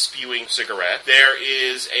spewing cigarette. There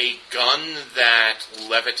is a gun that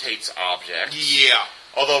levitates objects. Yeah.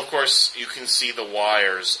 Although, of course, you can see the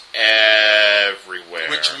wires everywhere.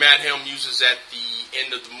 Which Matt Helm uses at the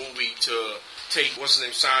end of the movie to take, what's her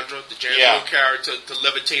name, Sandra, the Janet character, to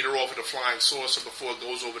levitate her off of the flying saucer before it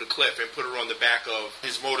goes over the cliff and put her on the back of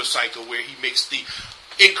his motorcycle where he makes the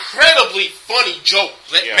incredibly funny joke.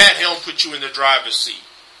 Let Matt Helm put you in the driver's seat.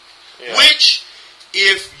 Yeah. Which,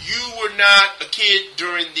 if you were not a kid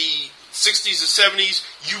during the 60s or 70s,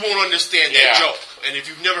 you won't understand that joke. And if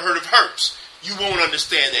you've never heard of Hertz, you won't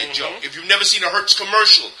understand that joke. If you've never seen a Hertz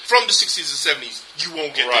commercial from the 60s and 70s, you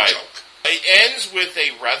won't get the joke. It ends with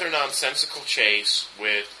a rather nonsensical chase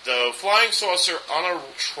with the flying saucer on a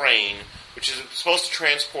train, which is supposed to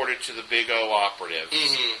transport it to the Big O operative,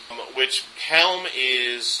 which Helm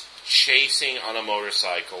is chasing on a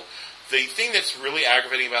motorcycle. The thing that's really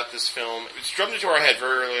aggravating about this film, it's drummed into our head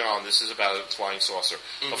very early on, this is about a flying saucer.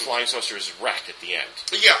 The flying saucer is wrecked at the end.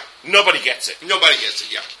 Yeah. Nobody gets it.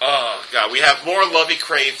 Oh, God. We have more Lovey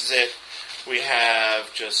Craves It. We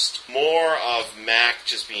have just more of Mac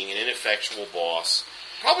just being an ineffectual boss.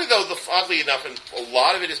 Probably, though, oddly enough, and a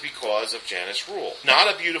lot of it is because of Janice Rule.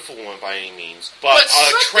 Not a beautiful woman by any means, but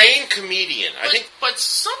a trained comedian. But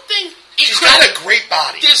something... She's got a great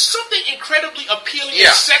body. There's something incredibly appealing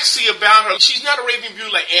and sexy about her. She's not a raving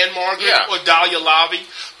beauty like Ann-Margret or Dahlia Lavi,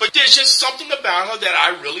 but there's just something about her that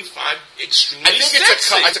I really find extremely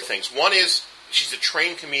sexy. It's a things. One is, she's a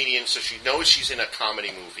trained comedian, so she knows she's in a comedy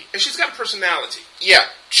movie. And she's got a personality. Yeah.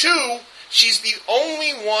 Two, she's the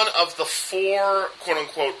only one of the four,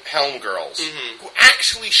 quote-unquote, Helm girls who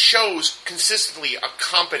actually shows consistently a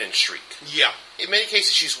competent streak. Yeah. In many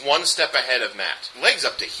cases, she's one step ahead of Matt. Legs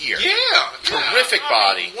up to here. Yeah. Terrific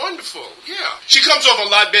body. Wonderful. Yeah. She comes off a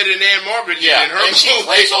lot better than Ann-Margret in her and she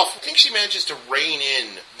plays off. I think she manages to rein in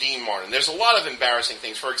Dean Martin. There's a lot of embarrassing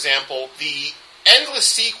things. For example, the endless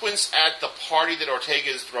sequence at the party that Ortega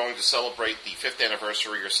is throwing to celebrate the 5th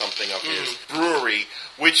anniversary or something of his brewery,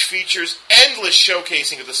 which features endless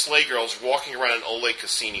showcasing of the Slay Girls walking around in Ole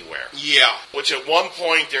Cassini wear. Yeah. Which at one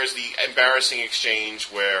point there's the embarrassing exchange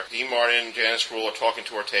where Dean Martin and Janice Rule are talking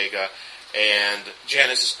to Ortega, and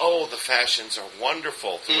Janice says, "Oh, the fashions are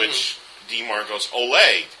wonderful," to which Dean Martin goes,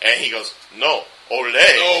 "Ole," and he goes, "No, Ole."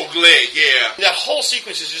 Ole, yeah. That whole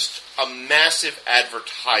sequence is just a massive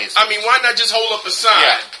advertisement. I mean, why not just hold up a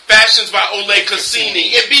sign? Fashions by Ole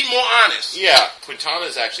Cassini. It'd be more honest. Yeah. Quintana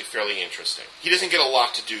is actually fairly interesting. He doesn't get a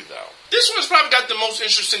lot to do, though. This one's probably got the most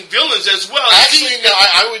interesting villains as well. Actually, no,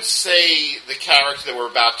 I would say the character that we're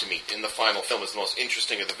about to meet in the final film is the most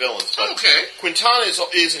interesting of the villains. But Quintana is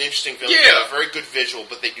an interesting villain. He's got a very good visual,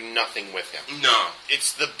 but they do nothing with him. No.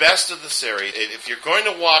 It's the best of the series. If you're going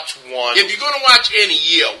to watch one... If you're going to watch any,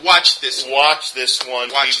 watch this one. Watch this one.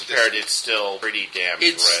 Be prepared. It's still pretty damn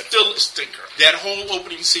dread. It's still a stinker. That whole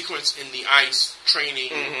opening sequence in the ice training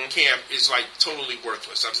camp is like totally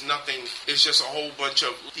worthless. There's nothing. It's just a whole bunch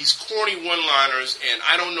of these corny one-liners, and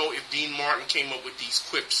I don't know if Dean Martin came up with these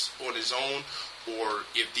quips on his own or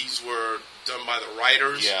if these were done by the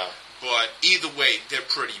writers. Yeah. but either way, they're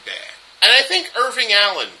pretty bad. And I think Irving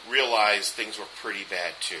Allen realized things were pretty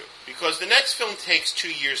bad, too. Because the next film takes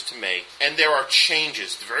 2 years to make, and there are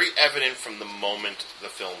changes very evident from the moment the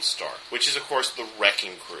films start, which is, of course, The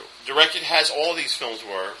Wrecking Crew. Directed as all these films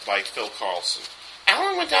were by Phil Carlson.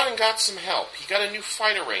 Allen went down and got some help. He got a new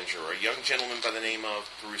fight arranger, a young gentleman by the name of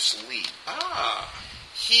Bruce Lee.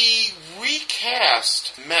 He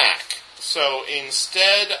recast Mac. So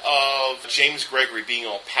instead of James Gregory being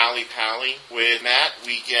all pally-pally with Matt,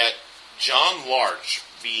 we get John Larch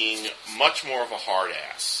being much more of a hard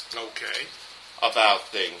ass. Okay. About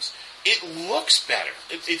things. It looks better.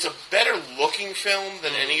 It's a better looking film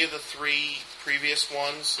than any of the three previous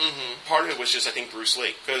ones. Part of it was just, I think, Bruce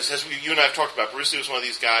Lee. Because as you and I have talked about, Bruce Lee was one of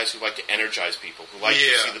these guys who like to energize people, who like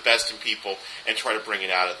to see the best in people and try to bring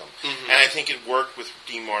it out of them. And I think it worked with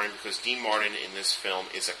Dean Martin because Dean Martin in this film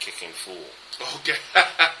is a kicking fool. Okay.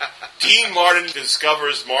 Dean Martin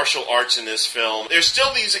discovers martial arts in this film. There's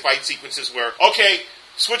still these fight sequences where, okay,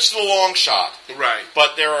 switch to the long shot. Right.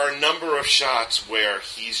 But there are a number of shots where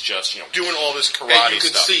he's just, doing all this karate stuff. And you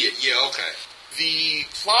can see it. Yeah, okay. The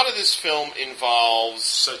plot of this film involves...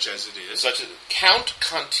 Such as it is. Count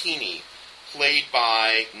Contini, played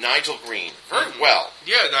by Nigel Green. Very well.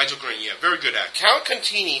 Yeah, Nigel Green, very good actor. Count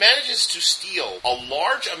Contini manages to steal a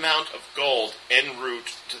large amount of gold en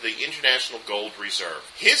route to the International Gold Reserve.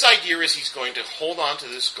 His idea is he's going to hold on to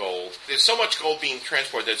this gold. There's so much gold being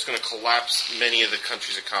transported that it's going to collapse many of the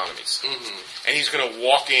country's economies. And he's going to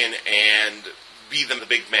walk in and be the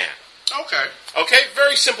big man. Okay,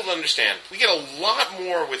 very simple to understand. We get a lot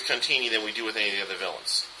more with Contini than we do with any of the other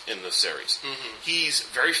villains in the series. He's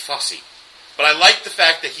very fussy. But I like the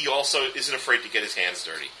fact that he also isn't afraid to get his hands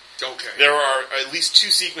dirty. Okay. There are at least 2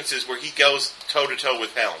 sequences where he goes toe-to-toe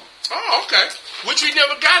with Helm. Oh, okay. Which we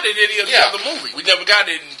never got in any of the other movies. We never got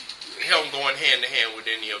in Helm going hand-to-hand with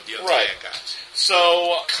any of the other bad guys.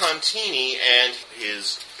 So, Contini and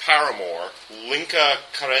his paramour, Linka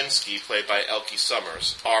Karensky, played by Elke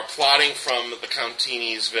Summers, are plotting from the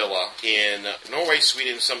Contini's villa in Norway,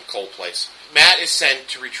 Sweden, some cold place. Matt is sent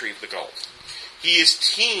to retrieve the gold. He is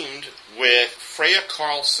teamed with Freya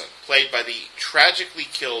Karlsson, played by the tragically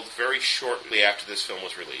killed very shortly after this film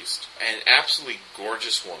was released, an absolutely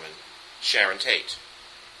gorgeous woman, Sharon Tate.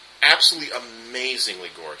 Absolutely amazingly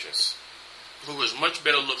gorgeous. Who is much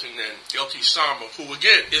better looking than Elke Summers, who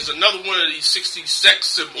again is another one of these 60s sex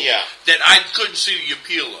symbols that I couldn't see the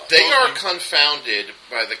appeal of. They are confounded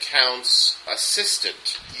by the Count's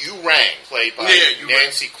assistant, Yu Rang, played by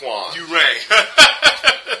Nancy Kwan. Yu Rang.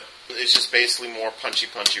 It's just basically more punchy,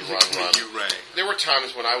 run. There were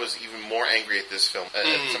times when I was even more angry at this film than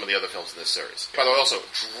some of the other films in this series. By the way, also,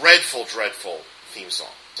 dreadful theme song.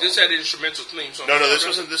 This had an instrumental theme song. No, this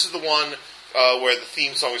wasn't. This is the one where the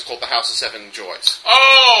theme song is called The House of Seven Joys.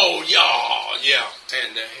 Oh, yeah.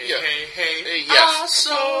 And hey, yes.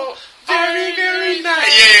 So very, very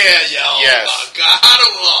nice. Yeah. Yes. Oh, my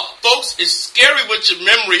God. Folks, it's scary what your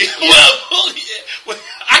memory... Well,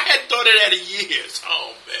 I hadn't thought of that in years.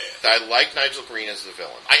 Oh, man. I like Nigel Green as the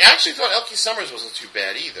villain. I actually thought Elke Summers wasn't too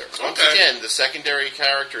bad either. Once again, the secondary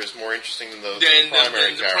character is more interesting than the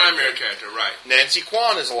primary character. Right. Nancy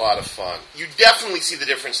Kwan is a lot of fun. You definitely see the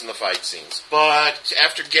difference in the fight scenes. But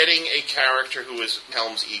after getting a character who is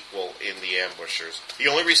Helm's equal in The Ambushers, the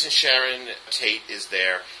only reason Sharon Tate is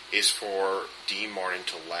there is for Dean Martin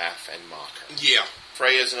to laugh and mock her. Yeah.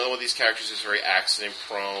 Freya is another one of these characters who's very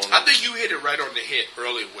accident-prone. I think you hit it right on the head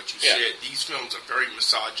earlier, what you said. These films are very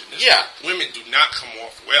misogynistic. Yeah. Women do not come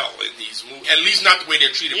off well in these movies. At least not the way they're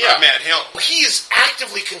treated by Matt Helm. He is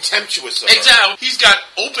actively contemptuous of her. Exactly. He's got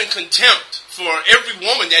open contempt for every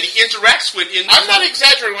woman that he interacts with in I'm not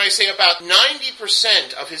exaggerating when I say about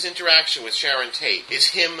 90% of his interaction with Sharon Tate is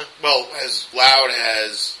him, well, as loud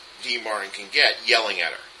as Dean Martin can get, yelling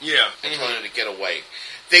at her. Yeah. And telling her to get away.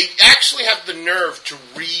 They actually have the nerve to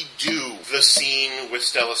redo the scene with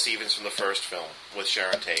Stella Stevens from the first film with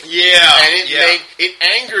Sharon Tate. Yeah. And it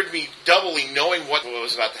angered me doubly knowing what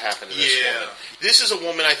was about to happen to this woman. This is a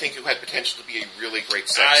woman, I think, who had potential to be a really great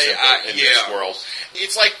sex symbol in this world.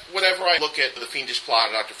 It's like whenever I look at the fiendish plot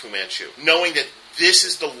of Dr. Fu Manchu, knowing that this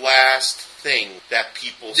is the last thing that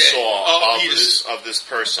people saw of this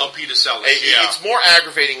person. Of Peter Sellers, It's more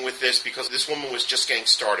aggravating with this because this woman was just getting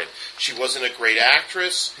started. She wasn't a great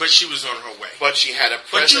actress. But she was on her way. But she had a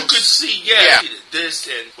presence. But you could see, this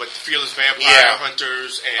and what the Fearless Vampire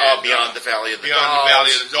Hunters and... Beyond the Valley of the Beyond Dolls. the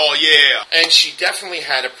Valley of the Dolls, And she definitely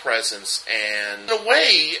had a presence, and in a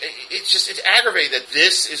way, it's aggravating that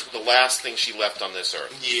this is the last thing she left on this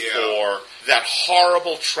earth. Yeah. For that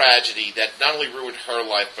horrible tragedy that not only ruined her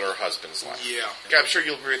life, but her husband's life. Yeah. I'm sure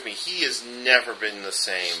you'll agree with me. He has never been the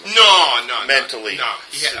same. No. Mentally. No.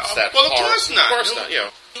 Since Yeah. that Well, of horror. course not. Of course not, yeah.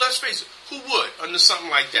 Let's face it, who would under something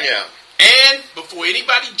like that? Yeah. And before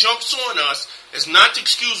anybody jumps on us, it's not to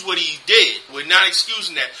excuse what he did. We're not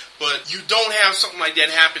excusing that. But you don't have something like that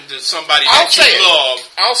happen to somebody that you love.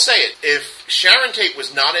 I'll say it. If Sharon Tate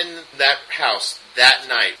was not in that house that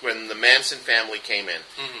night when the Manson family came in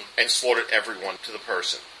and slaughtered everyone to the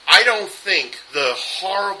person, I don't think the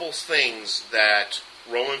horrible things that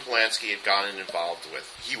Roman Polanski had gotten involved with,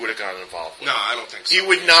 he would have gotten involved with. No, I don't think so. He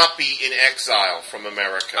would not be in exile from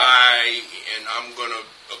America. I'm going to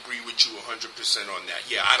agree with you 100% on that.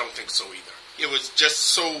 Yeah, I don't think so either. It was just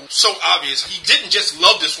so obvious. He didn't just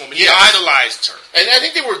love this woman. He idolized her. And I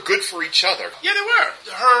think they were good for each other. Yeah, they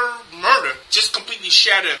were. Her murder just completely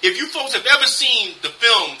shattered. If you folks have ever seen the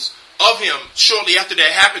films of him shortly after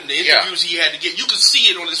that happened, the interviews he had to get, you could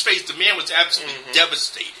see it on his face. The man was absolutely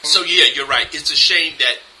devastated. So yeah, you're right. It's a shame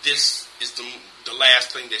that this is the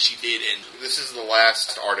last thing that she did, and this is the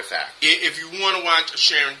last artifact. If you want to watch a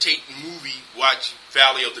Sharon Tate movie, watch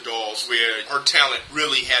Valley of the Dolls, where her talent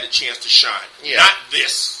really had a chance to shine. Yeah. Not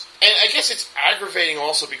this. And I guess it's aggravating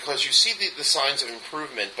also because you see the signs of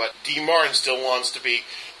improvement, but Dean Martin still wants to be,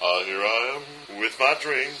 here I am with my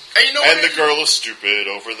drink, and the girl is stupid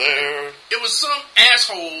over there. It was some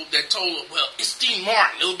asshole that told her, well, it's Dean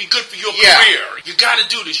Martin. It'll be good for your career. You got to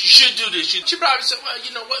do this. You should do this. She probably said, well,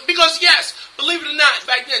 you know what? Because, yes, believe it or not,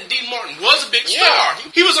 back then, Dean Martin was a big star.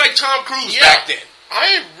 He was like Tom Cruise back then.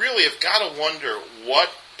 I really have got to wonder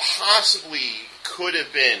what possibly could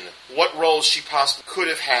have been, what roles she possibly could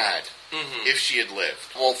have had if she had lived.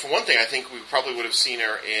 Well, for one thing, I think we probably would have seen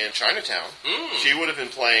her in Chinatown. She would have been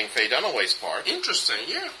playing Faye Dunaway's part. Interesting,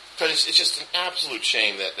 yeah. But it's just an absolute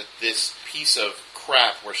shame that this piece of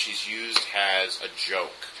crap where she's used as a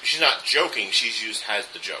joke. She's not joking, she's used as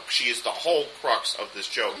the joke. She is the whole crux of this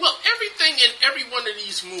joke. Well, everything in every one of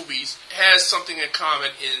these movies has something in common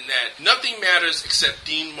in that nothing matters except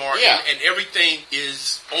Dean Martin, and everything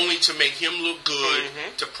is only to make him look good,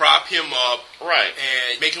 to prop him up,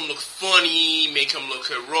 and make him look funny, make him look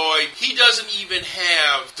heroic. He doesn't even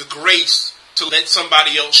have the grace to let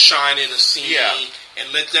somebody else shine in a scene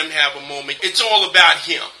and let them have a moment. It's all about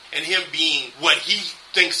him and him being what he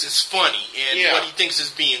thinks is funny and what he thinks is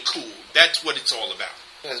being cool. That's what it's all about.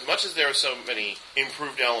 As much as there are so many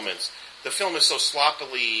improved elements, the film is so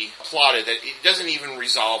sloppily plotted that it doesn't even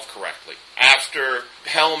resolve correctly. After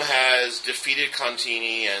Helm has defeated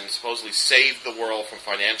Contini and supposedly saved the world from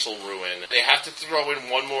financial ruin, they have to throw in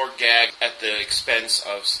one more gag at the expense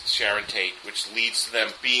of Sharon Tate, which leads to them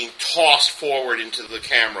being tossed forward into the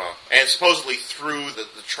camera and supposedly through the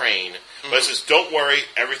train. But it says, don't worry,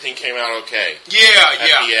 everything came out okay.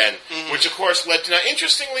 At the end. Which, of course, led to... Now,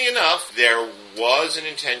 interestingly enough, there was an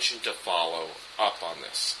intention to follow up on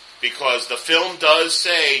this. Because the film does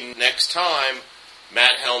say, next time,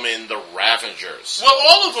 Matt Helm in The Ravengers. Well,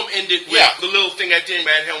 all of them ended with the little thing at the end,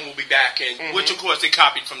 Matt Helm will be back, and which, of course, they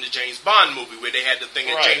copied from the James Bond movie, where they had the thing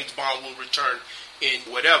that James Bond will return in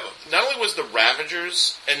whatever. Not only was The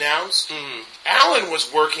Ravengers announced, Alan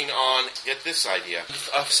was working on, get this idea,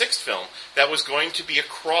 a sixth film that was going to be a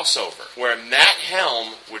crossover, where Matt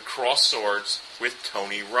Helm would cross swords with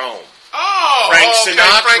Tony Rome. Frank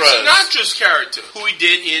Sinatra's character, who he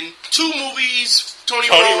did in two movies, Tony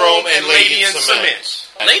Rome and Lady in Cement.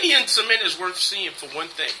 Lady in Cement is worth seeing for one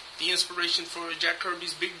thing. The inspiration for Jack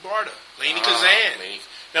Kirby's Big Barda, Lady Kazan.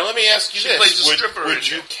 Now let me ask you She this. plays a stripper Would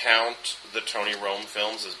you count the Tony Rome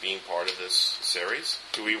films as being part of this series?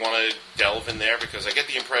 Do we want to delve in there? Because I get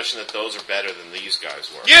the impression that those are better than these guys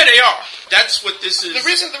were. Yeah, they are. That's what this is. The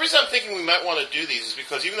reason I'm thinking we might want to do these is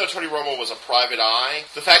because even though Tony Romo was a private eye,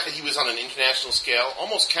 the fact that he was on an international scale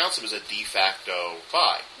almost counts him as a de facto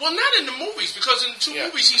spy. Well, not in the movies, because in the two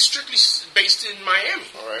movies he's strictly based in Miami.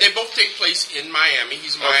 All right. They both take place in Miami.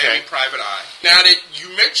 He's a Miami private eye. Now that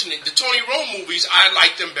you mentioned it, the Tony Rome movies, I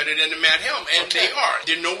like them better than the Matt Helm, and they are.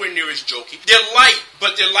 They're nowhere near as jokey. They're light,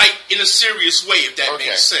 but they're light in a serious way, if that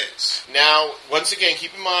makes sense. Now, once again,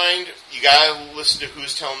 keep in mind, you gotta listen to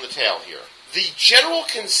who's telling the tale here. The general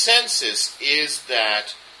consensus is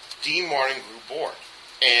that Dean Martin grew bored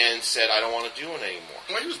and said, I don't want to do it anymore.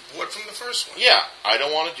 Well, he was bored from the first one. Yeah, I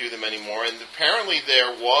don't want to do them anymore. And apparently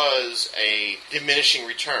there was a diminishing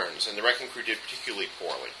returns, and the Wrecking Crew did particularly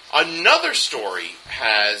poorly. Another story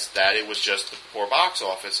has that it was just the poor box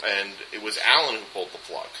office, and it was Alan who pulled the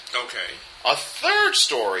plug. Okay. A third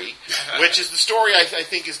story, which is the story I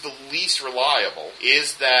think is the least reliable,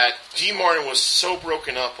 is that G. Martin was so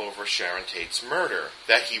broken up over Sharon Tate's murder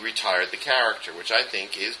that he retired the character, which I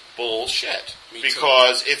think is bullshit.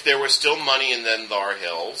 Because if there was still money in the Lar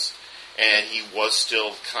Hills, and he was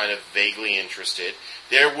still kind of vaguely interested,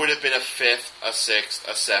 there would have been a fifth, a sixth,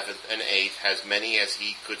 a seventh, an eighth, as many as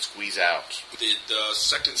he could squeeze out. The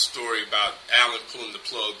second story about Alan pulling the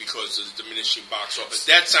plug because of the diminishing box office,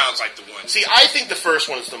 that sounds like the one. See, I think the first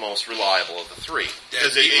one is the most reliable of the three.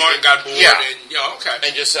 That D. Martin got bored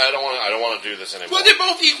and just said, I don't want to do this anymore. Well, they're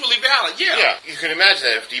both equally valid, Yeah, you can imagine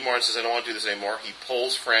that if D. Martin says, I don't want to do this anymore, he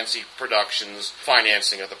pulls Francie Productions'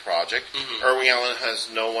 financing of the project. Mm-hmm. Irving Allen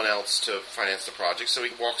has no one else to finance the project, so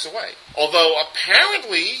he walks away. Although, apparently,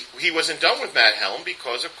 he wasn't done with Matt Helm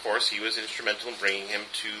because, of course, he was instrumental in bringing him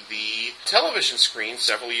to the television screen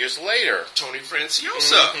several years later. Tony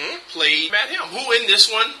Franciosa played Matt Helm, who in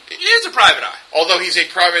this one is a private eye. Although he's a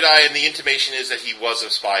private eye, and the intimation is that he was a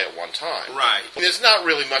spy at one time. Right. And there's not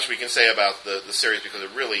really much we can say about the series because it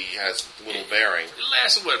really has little bearing. It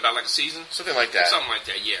lasted, about like a season? Something like that. Something like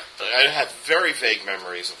that, yeah. I have very vague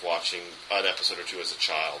memories of watching an episode or two as a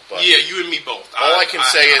child. But yeah, you and me both. All I can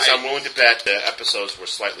say is I'm willing to bet the episodes were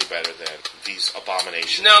slightly better than these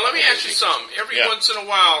abominations. Now, let me ask you something. Every once in a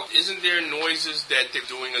while, isn't there noises that they're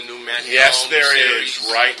doing a new Matt Helm Yes, there series?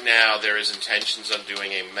 is. Right now, there is intentions on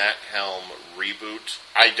doing a Matt Helm reboot.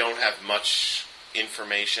 I don't have much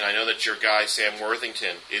information. I know that your guy, Sam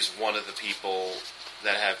Worthington, is one of the people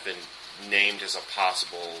that have been named as a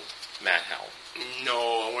possible Matt Helm.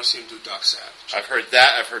 No, I want to see him do Doc Savage. I've heard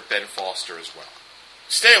that. I've heard Ben Foster as well.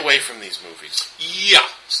 Stay away from these movies. Yeah,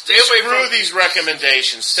 stay away from these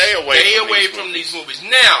recommendations. Stay away from these movies.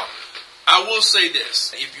 Now, I will say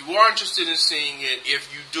this: if you are interested in seeing it,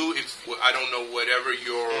 if I don't know whatever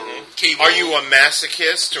your cable, are you a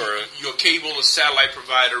masochist or your cable or satellite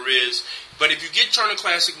provider is? But if you get Turner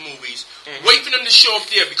Classic Movies, wait for them to show up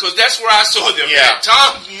there because that's where I saw them. Yeah.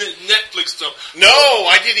 Tom's Netflix stuff. No,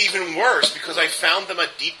 I did even worse because I found them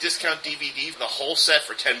at deep discount DVD, the whole set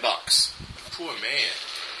for $10. Poor man.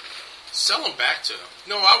 Sell them back to them.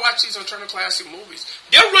 No, I watch these on Turner Classic Movies.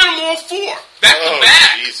 They'll run them all four, back to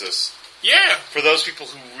back. Jesus. Yeah. For those people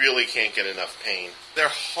who really can't get enough pain. They're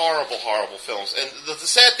horrible, horrible films. And the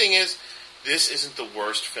sad thing is, this isn't the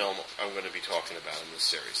worst film I'm going to be talking about in this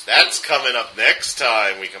series. That's coming up next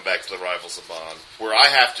time we come back to The Rivals of Bond, where I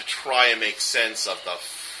have to try and make sense of the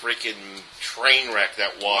freaking train wreck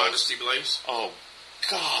that was. Modesty Blaze? Oh,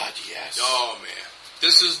 God, yes. Oh, man.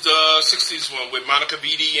 This is the 60s one with Monica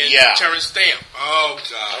Vitti and Terrence Stamp. Oh,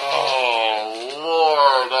 God. Oh,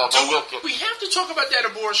 Lord. We have to talk about that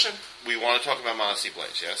abortion. We want to talk about Modesty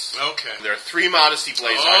Blaze, yes? Okay. There are 3 Modesty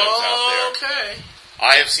Blaze items out there. Okay.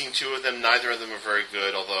 I have seen 2 of them. Neither of them are very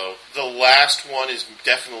good, although the last one is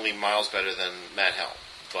definitely miles better than Matt Helm.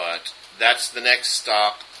 But that's the next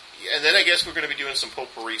stop. And then I guess we're going to be doing some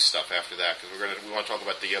potpourri stuff after that, because we want to talk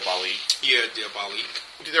about Diabolique. Yeah, Diabolique.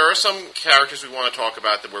 There are some characters we want to talk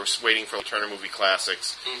about that we're waiting for Turner Movie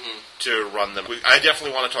Classics to run them. I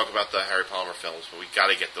definitely want to talk about the Harry Palmer films, but we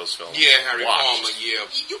got to get those films. Yeah, Harry Palmer, yeah.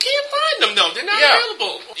 You can't find them, though. They're not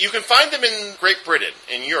available. You can find them in Great Britain,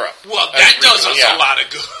 in Europe. Well, that does us a lot of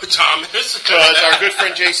good, Thomas. Because our good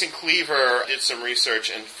friend Jason Cleaver did some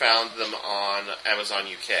research and found them on Amazon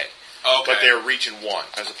UK. Okay. But they're Region 1,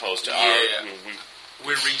 as opposed to our...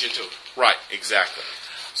 We're Region 2. Right, exactly.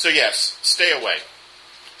 So yes, stay away.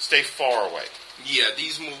 Stay far away. Yeah,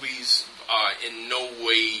 these movies in no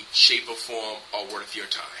way, shape, or form are worth your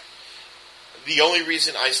time. The only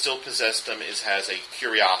reason I still possess them is as a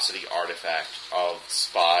curiosity artifact of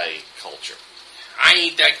spy culture. I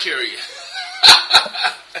ain't that curious.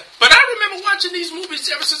 But I remember watching these movies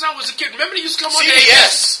ever since I was a kid. Remember they used to come on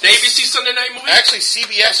CBS. The ABC Sunday Night Movies? Actually,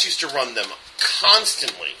 CBS used to run them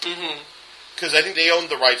constantly. Because I think they owned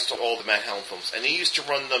the rights to all the Matt Helm films. And they used to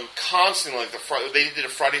run them constantly. Like they did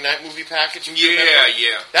a Friday night movie package.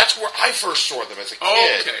 Yeah. That's where I first saw them as a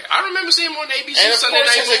kid. Okay. I remember seeing them on ABC Sunday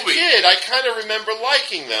Night Night Movie. And of course, as a kid, I kind of remember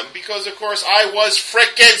liking them. Because, of course, I was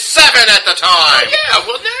frickin' 7 at the time. Yeah,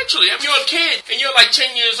 well, naturally. If you're a kid and you're like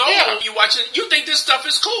 10 years old, you watch it, you think this stuff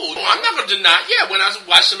is cool. I'm not going to deny. Yeah, when I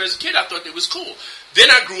watched them as a kid, I thought it was cool.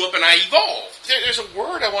 Then I grew up and I evolved. There's a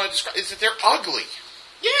word I want to describe. Is that they're ugly.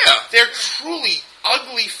 Yeah. They're truly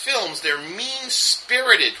ugly films. They're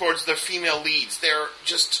mean-spirited towards the female leads. They're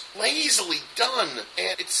just lazily done,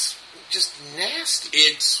 and it's just nasty.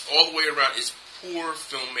 It's all the way around. It's poor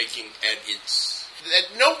filmmaking at its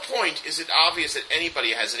At no point is it obvious that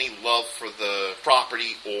anybody has any love for the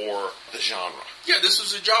property or the genre. Yeah, this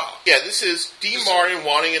was a job. Yeah, this is Dean Martin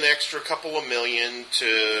wanting an extra couple of million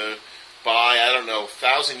to buy,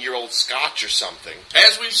 1,000-year-old scotch or something.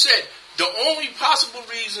 As we've said, the only possible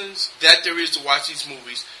reasons that there is to watch these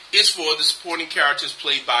movies is for the supporting characters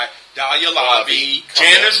played by Dahlia Lavi,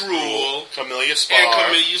 Janice Rule, Camellia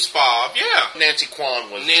Spav. Yeah. Nancy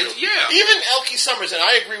Kwan was too. Yeah. Even Elkie Summers, and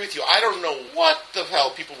I agree with you, I don't know what the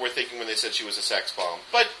hell people were thinking when they said she was a sex bomb.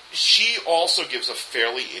 But she also gives a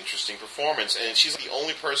fairly interesting performance, and she's the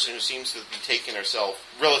only person who seems to be taking herself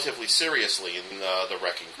relatively seriously in The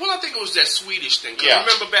Wrecking. Well, I think it was that Swedish thing. Yeah.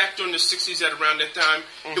 Remember back during the 60s at around that time,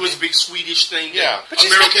 it was a big Swedish thing. Yeah. But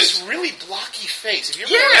she's got this really blocky face. Have you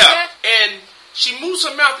ever noticed that? And she moves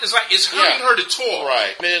her mouth. It's like it's hurting her to talk.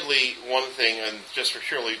 Right. Admittedly, one thing, and just for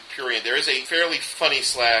purely prurient, there is a fairly funny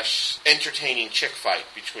 / entertaining chick fight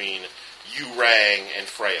between Yu Rang and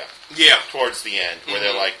Freya. Yeah. Towards the end, where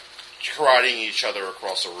they're like karateing each other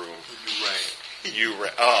across a room. Yu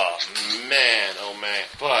Rang. Oh man.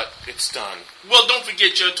 But it's done. Well, don't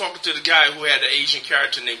forget you're talking to the guy who had an Asian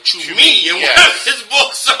character named Chu Mi in one of his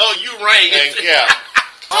books, so Yu Rang. Yeah.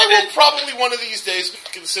 I will probably one of these days,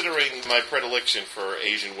 considering my predilection for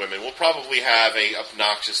Asian women, will probably have a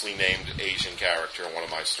obnoxiously named Asian character in one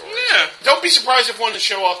of my stories. Yeah. Don't be surprised if one to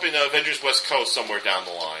show up in Avengers West Coast somewhere down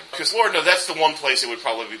the line. Because, Lord, no, that's the one place it would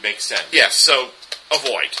probably make sense. Yes, so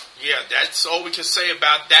avoid. Yeah, that's all we can say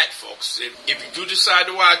about that, folks. If you do decide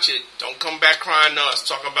to watch it, don't come back crying to us,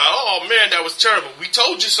 talking about, oh, man, that was terrible. We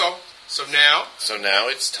told you so. So now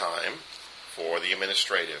it's time for the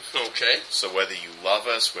administrative. Okay. So whether you love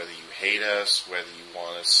us, whether you hate us, whether you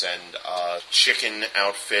want to send chicken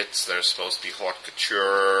outfits that are supposed to be haute couture,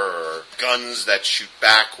 or guns that shoot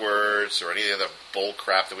backwards, or any other bull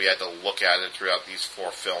crap that we had to look at it throughout these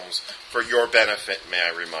 4 films, for your benefit, may I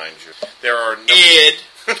remind you, there are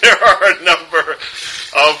a number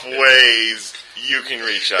of ways you can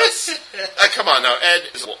reach us. Come on now, Ed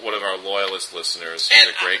is one of our loyalist listeners. He's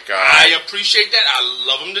a great guy. I appreciate that. I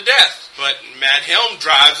love him to death. But Matt Helm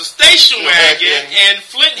drives a station wagon, and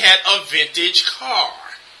Flint had a vintage car.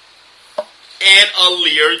 And a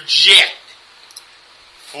Lear jet.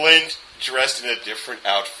 Flint dressed in a different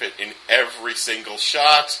outfit in every single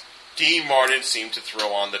shot. Dean Martin seemed to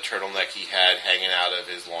throw on the turtleneck he had hanging out of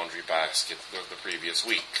his laundry basket the previous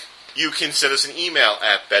week. You can send us an email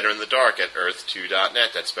at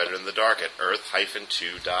betterinthedark@earth2.net. That's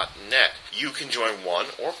betterinthedark@earth-2.net. You can join one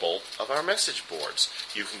or both of our message boards.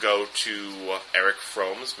 You can go to Eric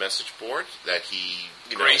Fromm's message board that he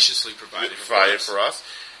graciously provided for us.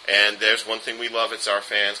 And there's one thing we love, it's our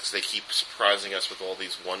fans, because they keep surprising us with all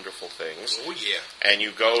these wonderful things. Oh, yeah. And you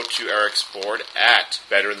go to Eric's board at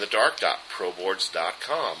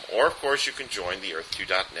betterinthedark.proboards.com. Or, of course, you can join the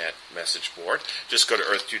earth2.net message board. Just go to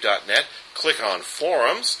earth2.net, click on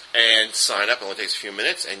forums, and sign up. It only takes a few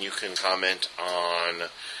minutes, and you can comment on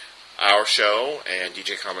our show and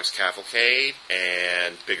DJ Comics Cavalcade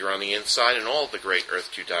and Bigger on the Inside and all of the great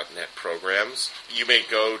Earth2.net programs. You may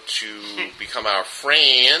go to become our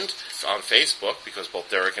friend on Facebook, because both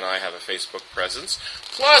Derek and I have a Facebook presence.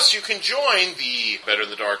 Plus, you can join the Better in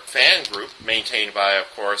the Dark fan group, maintained by, of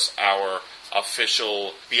course, our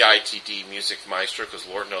official BITD music maestro, because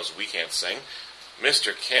Lord knows we can't sing,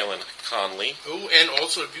 Mr. Kalen Conley. Oh, and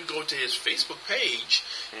also, if you go to his Facebook page,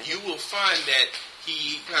 you will find that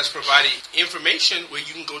he has provided information where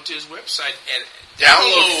you can go to his website and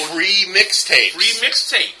download free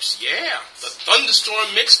mixtapes. Yeah. The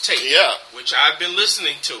Thunderstorm mixtape. Yeah. Which I've been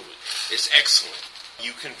listening to. It's excellent.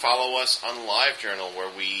 You can follow us on LiveJournal, where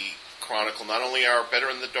we chronicle not only our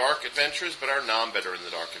Better in the Dark adventures, but our non-Better in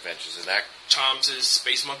the Dark adventures. And that Tom's is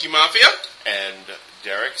Space Monkey Mafia. And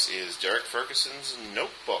Derek's is Derek Ferguson's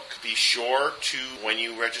Notebook. Be sure to, when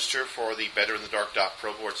you register for the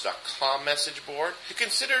betterinthedark.proboards.com message board, to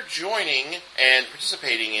consider joining and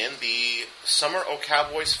participating in the Summer O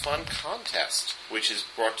Cowboys Fun Contest, which is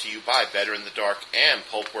brought to you by Better in the Dark and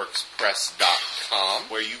PulpWorksPress.com,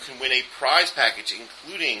 where you can win a prize package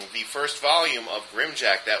including the first volume of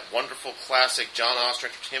Grimjack, that wonderful classic John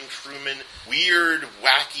Ostrander, Tim Truman, weird,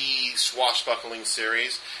 wacky, swashbuckling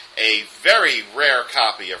series. A very rare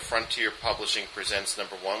copy of Frontier Publishing Presents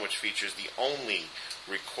 #1, which features the only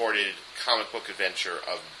recorded comic book adventure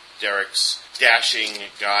of Derek's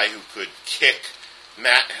dashing guy who could kick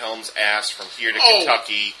Matt Helm's ass from here to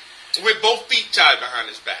Kentucky. With both feet tied behind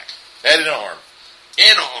his back. And an arm.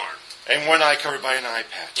 And one eye covered by an eye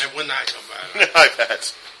patch. An eye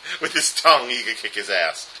patch. With his tongue, he could kick his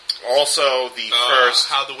ass. Also, the first...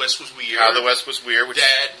 How the West Was Weird. Which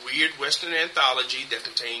that weird Western anthology that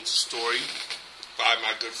contains a story by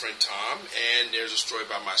my good friend Tom, and there's a story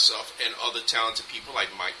by myself and other talented people like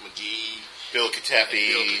Mike McGee, Bill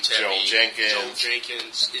Katepi, Joel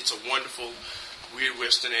Jenkins. It's a wonderful Weird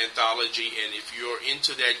Western anthology, and if you're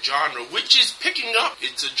into that genre, which is picking up,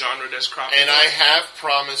 it's a genre that's cropping up. And I have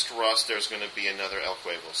promised Russ there's going to be another El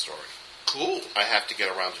Cuevo story. Cool. I have to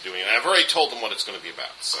get around to doing it. I've already told them what it's going to be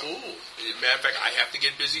about. So. Cool. Matter of fact, I have to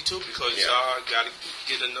get busy too because I got to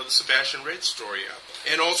get another Sebastian Red story out.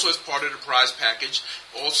 And also as part of the prize package,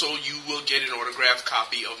 also you will get an autographed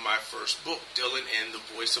copy of my first book, Dylan and the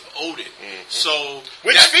Voice of Odin. Mm-hmm. So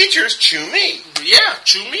which features Chew Me. Yeah,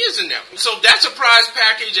 Chew Me is in there. So that's a prize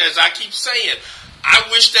package, as I keep saying. I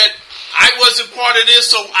wish that I wasn't part of this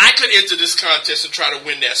so I could enter this contest and try to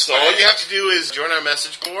win that So all you have to do is join our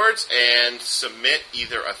message boards and submit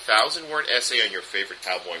either a 1,000-word essay on your favorite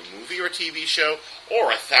cowboy movie or TV show,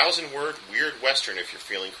 or a 1,000-word weird western if you're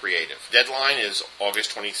feeling creative. Deadline is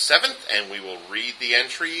August 27th, and we will read the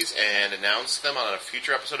entries and announce them on a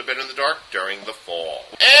future episode of Better in the Dark during the fall.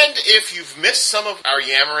 And if you've missed some of our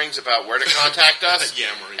yammerings about where to contact us,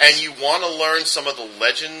 and you want to learn some of the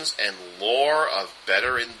legends and lore of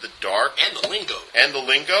Better in the Dark, and the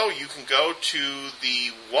lingo, you can go to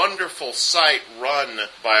the wonderful site run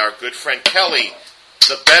by our good friend Kelly,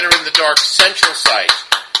 the Better in the Dark Central site,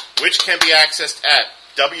 which can be accessed at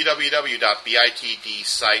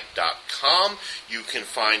www.bitdsite.com. You can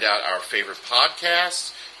find out our favorite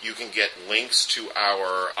podcasts. You can get links to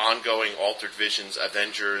our ongoing Altered Visions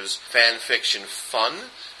Avengers fan fiction fun.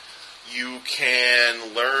 You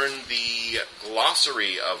can learn the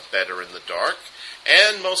glossary of Better in the Dark.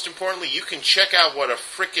 And most importantly, you can check out what a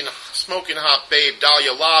frickin' smoking hot babe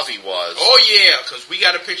Dahlia Lavi was. Oh yeah, because we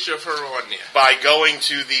got a picture of her on there. By going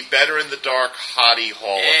to the Better in the Dark Hottie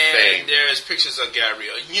Hall of Fame. And there's pictures of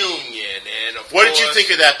Gabrielle Union, and of What did you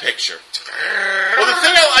think of that picture? Well,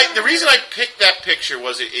 the reason I picked that picture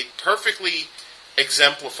was it perfectly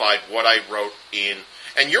exemplified what I wrote in,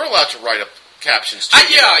 and you're allowed to write up captions too.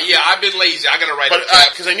 I've been lazy. I got to write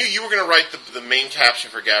because I knew you were going to write the main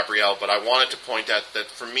caption for Gabrielle, but I wanted to point out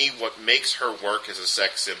that for me, what makes her work as a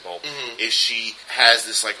sex symbol is she has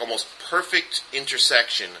this like almost perfect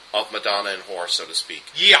intersection of Madonna and whore, so to speak.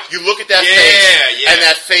 Yeah, you look at that face, and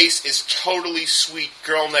that face is totally sweet.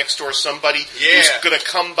 Girl next door, somebody who's going to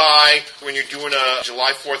come by when you're doing a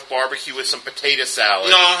July 4th barbecue with some potato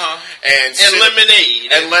salad, and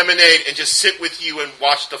lemonade, and just sit with you and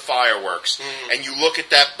watch the fireworks. And you look at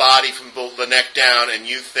that body from the neck down, and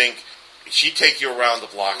you think she'd take you around the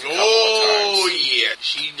block a couple of times. Oh, yeah.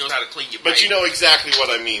 She knows how to clean your brain. But you know exactly what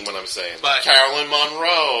I mean when I'm saying. Carolyn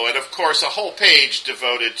Monroe, and of course a whole page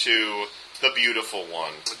devoted to the beautiful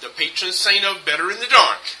one. The patron saint of Better in the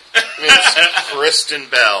Dark. It's Kristen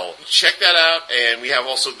Bell. Check that out, and we have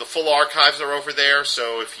also the full archives are over there,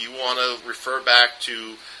 so if you want to refer back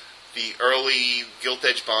to the early Gilt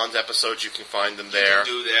Edge Bonds episodes, you can find them there. You can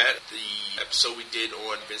do that. The episode we did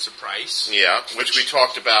on Vincent Price. Yeah, which we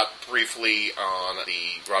talked about briefly on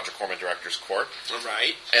the Roger Corman Director's Court.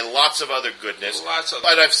 Right. And lots of other goodness.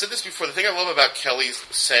 But I've said this before, the thing I love about Kelly's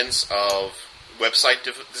sense of website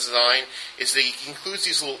design is that he includes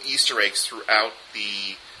these little Easter eggs throughout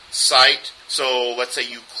the site. So let's say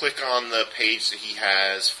you click on the page that he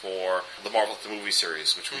has for the Marvel the Movie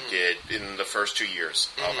series, which we did in the first 2 years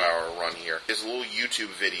of our run here. There's a little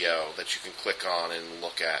YouTube video that you can click on and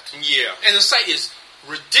look at. Yeah, and the site is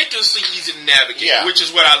ridiculously easy to navigate, which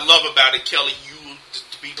is what I love about it, Kelly. You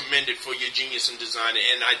to be commended for your genius in design,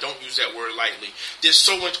 and I don't use that word lightly. There's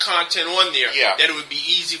so much content on there that it would be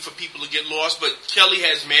easy for people to get lost, but Kelly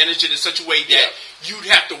has managed it in such a way that you'd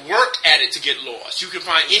have to work at it to get lost. You can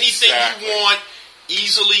find anything you want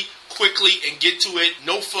easily, quickly, and get to it.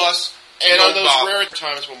 No fuss. And on those rare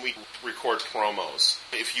times when we record promos,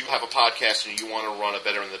 if you have a podcast and you want to run a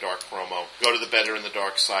Better in the Dark promo, go to the Better in the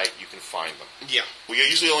Dark site, you can find them. Yeah. We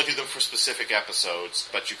usually only do them for specific episodes,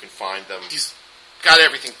 but you can find them. He's got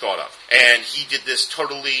everything thought of. And he did this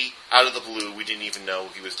totally out of the blue. We didn't even know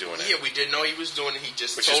he was doing it. Yeah, we didn't know he was doing it. He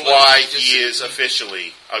just Which is why he is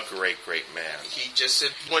officially a great, great man. He just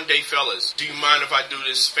said, one day, fellas, do you mind if I do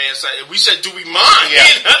this fan site? And we said, do we mind?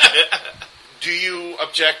 Yeah. Do you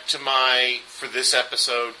object to for this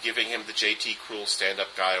episode, giving him the J.T. Cruel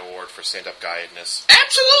Stand-Up Guy Award for stand-up guy-edness?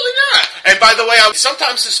 Absolutely not. And by the way, I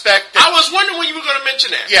sometimes suspect that... I was wondering when you were going to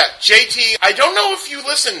mention that. Yeah, J.T., I don't know if you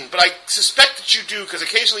listen, but I suspect that you do, because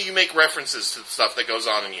occasionally you make references to the stuff that goes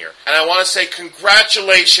on in here. And I want to say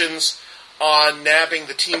congratulations on nabbing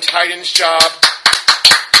the Teen Titans job.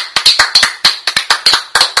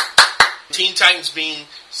 Teen Titans being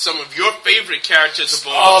some of your favorite characters of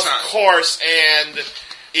all time. Of course, and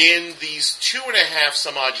In these 2.5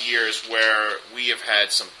 some odd years where we have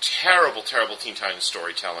had some terrible, terrible Teen Titans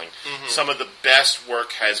storytelling, some of the best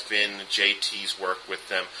work has been JT's work with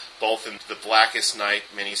them, both in the Blackest Night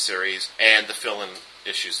miniseries and the fill-in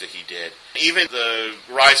issues that he did. Even the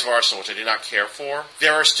Rise of Arsenal, which I did not care for,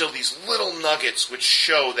 there are still these little nuggets which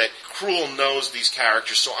show that Krul knows these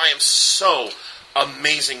characters, so I am so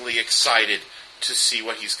amazingly excited to see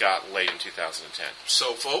what he's got late in 2010.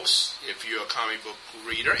 So, folks, if you're a comic book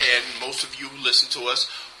reader, and most of you who listen to us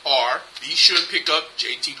be sure to pick up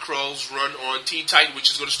J.T. Krul's run on Teen Titans, which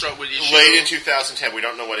is going to start with issue... Late in 2010. We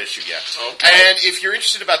don't know what issue yet. Okay. And if you're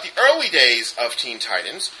interested about the early days of Teen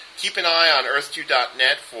Titans, keep an eye on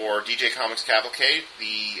earth2.net for DJ Comics Cavalcade,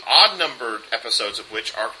 the odd-numbered episodes of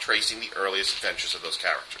which are tracing the earliest adventures of those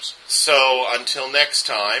characters. So, until next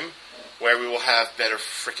time, where we will have better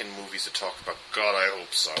frickin' movies to talk about. God, I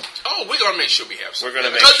hope so. Oh, we're going to make sure we have some. We're going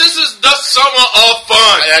to make because this is the summer of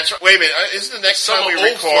fun. That's right. Wait a minute. Isn't the next time we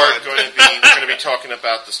record we're going to be talking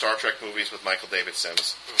about the Star Trek movies with Michael David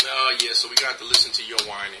Sims? Oh, yeah, so we're going to have to listen to your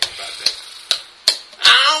whining about that.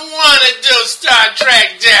 I want to do Star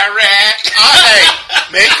Trek, Derek. Hey,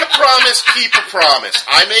 make a promise, keep a promise.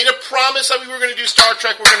 I made a promise that we were going to do Star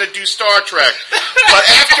Trek, we're going to do Star Trek. But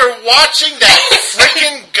after watching that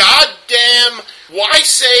freaking goddamn, why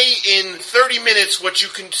say in 30 minutes what you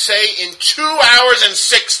can say in 2 hours and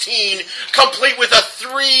 16, complete with a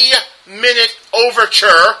 3-minute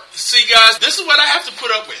overture? See, guys, this is what I have to put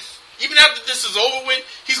up with. Even after this is over with,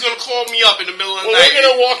 he's going to call me up in the middle of the night. We're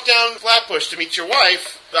going to walk down Flatbush to meet your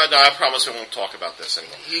wife. No, I promise we won't talk about this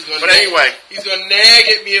anymore. He's going to nag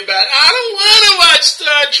at me about, I don't want to watch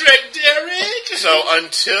Star Trek, Derek. So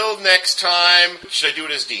until next time, should I do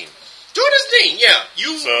it as Dean? Do it as Dean, yeah.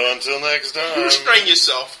 So until next time. You restrain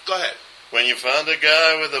yourself. Go ahead. When you find a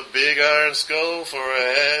guy with a big iron skull for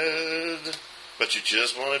a head, but you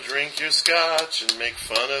just want to drink your scotch and make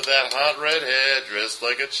fun of that hot redhead dressed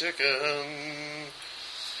like a chicken,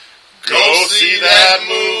 go see that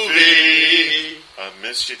movie. I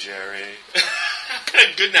miss you, Jerry.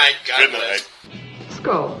 Good night. God Good bless. night.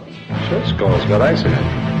 Skull. Sure, Skull's got ice in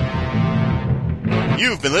it.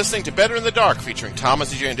 You've been listening to Better in the Dark, featuring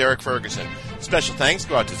Thomas DJ and Derek Ferguson. Special thanks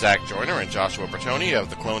go out to Zach Joyner and Joshua Bertoni of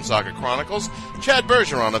the Clone Saga Chronicles, Chad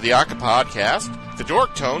Bergeron of the Aka Podcast, the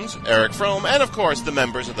Dork Tones, Eric Fromm, and of course the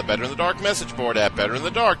members of the Better in the Dark message board at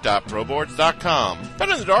betterinthedark.proboards.com.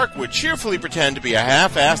 Better in the Dark would cheerfully pretend to be a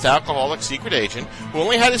half-assed alcoholic secret agent who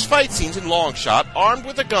only had his fight scenes in long shot, armed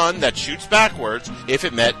with a gun that shoots backwards if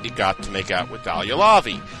it meant he got to make out with Dahlia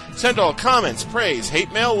Lavi. Send all comments, praise,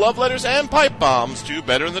 hate mail, love letters, and pipe bombs to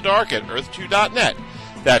betterinthedark at earth2.net.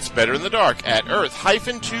 That's betterinthedark at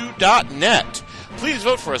earth-2.net. Please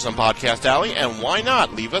vote for us on Podcast Alley, and why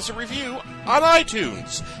not leave us a review on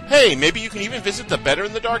iTunes? Hey, maybe you can even visit the Better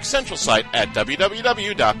in the Dark Central site at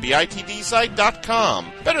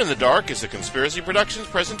www.bitdsite.com. Better in the Dark is a Conspiracy Productions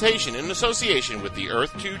presentation in association with the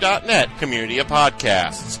earth2.net community of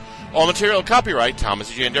podcasts. All material copyright Thomas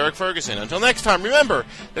J. and Derek Ferguson. Until next time, remember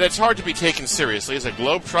that it's hard to be taken seriously as a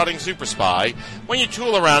globe-trotting super spy when you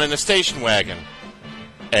tool around in a station wagon.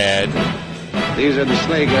 Ed. These are the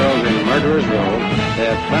sleigh girls in Murderer's Row. They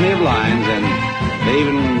have plenty of lines, and they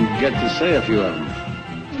even get to say a few of them.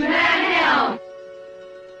 Man,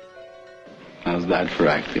 how's that for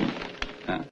acting?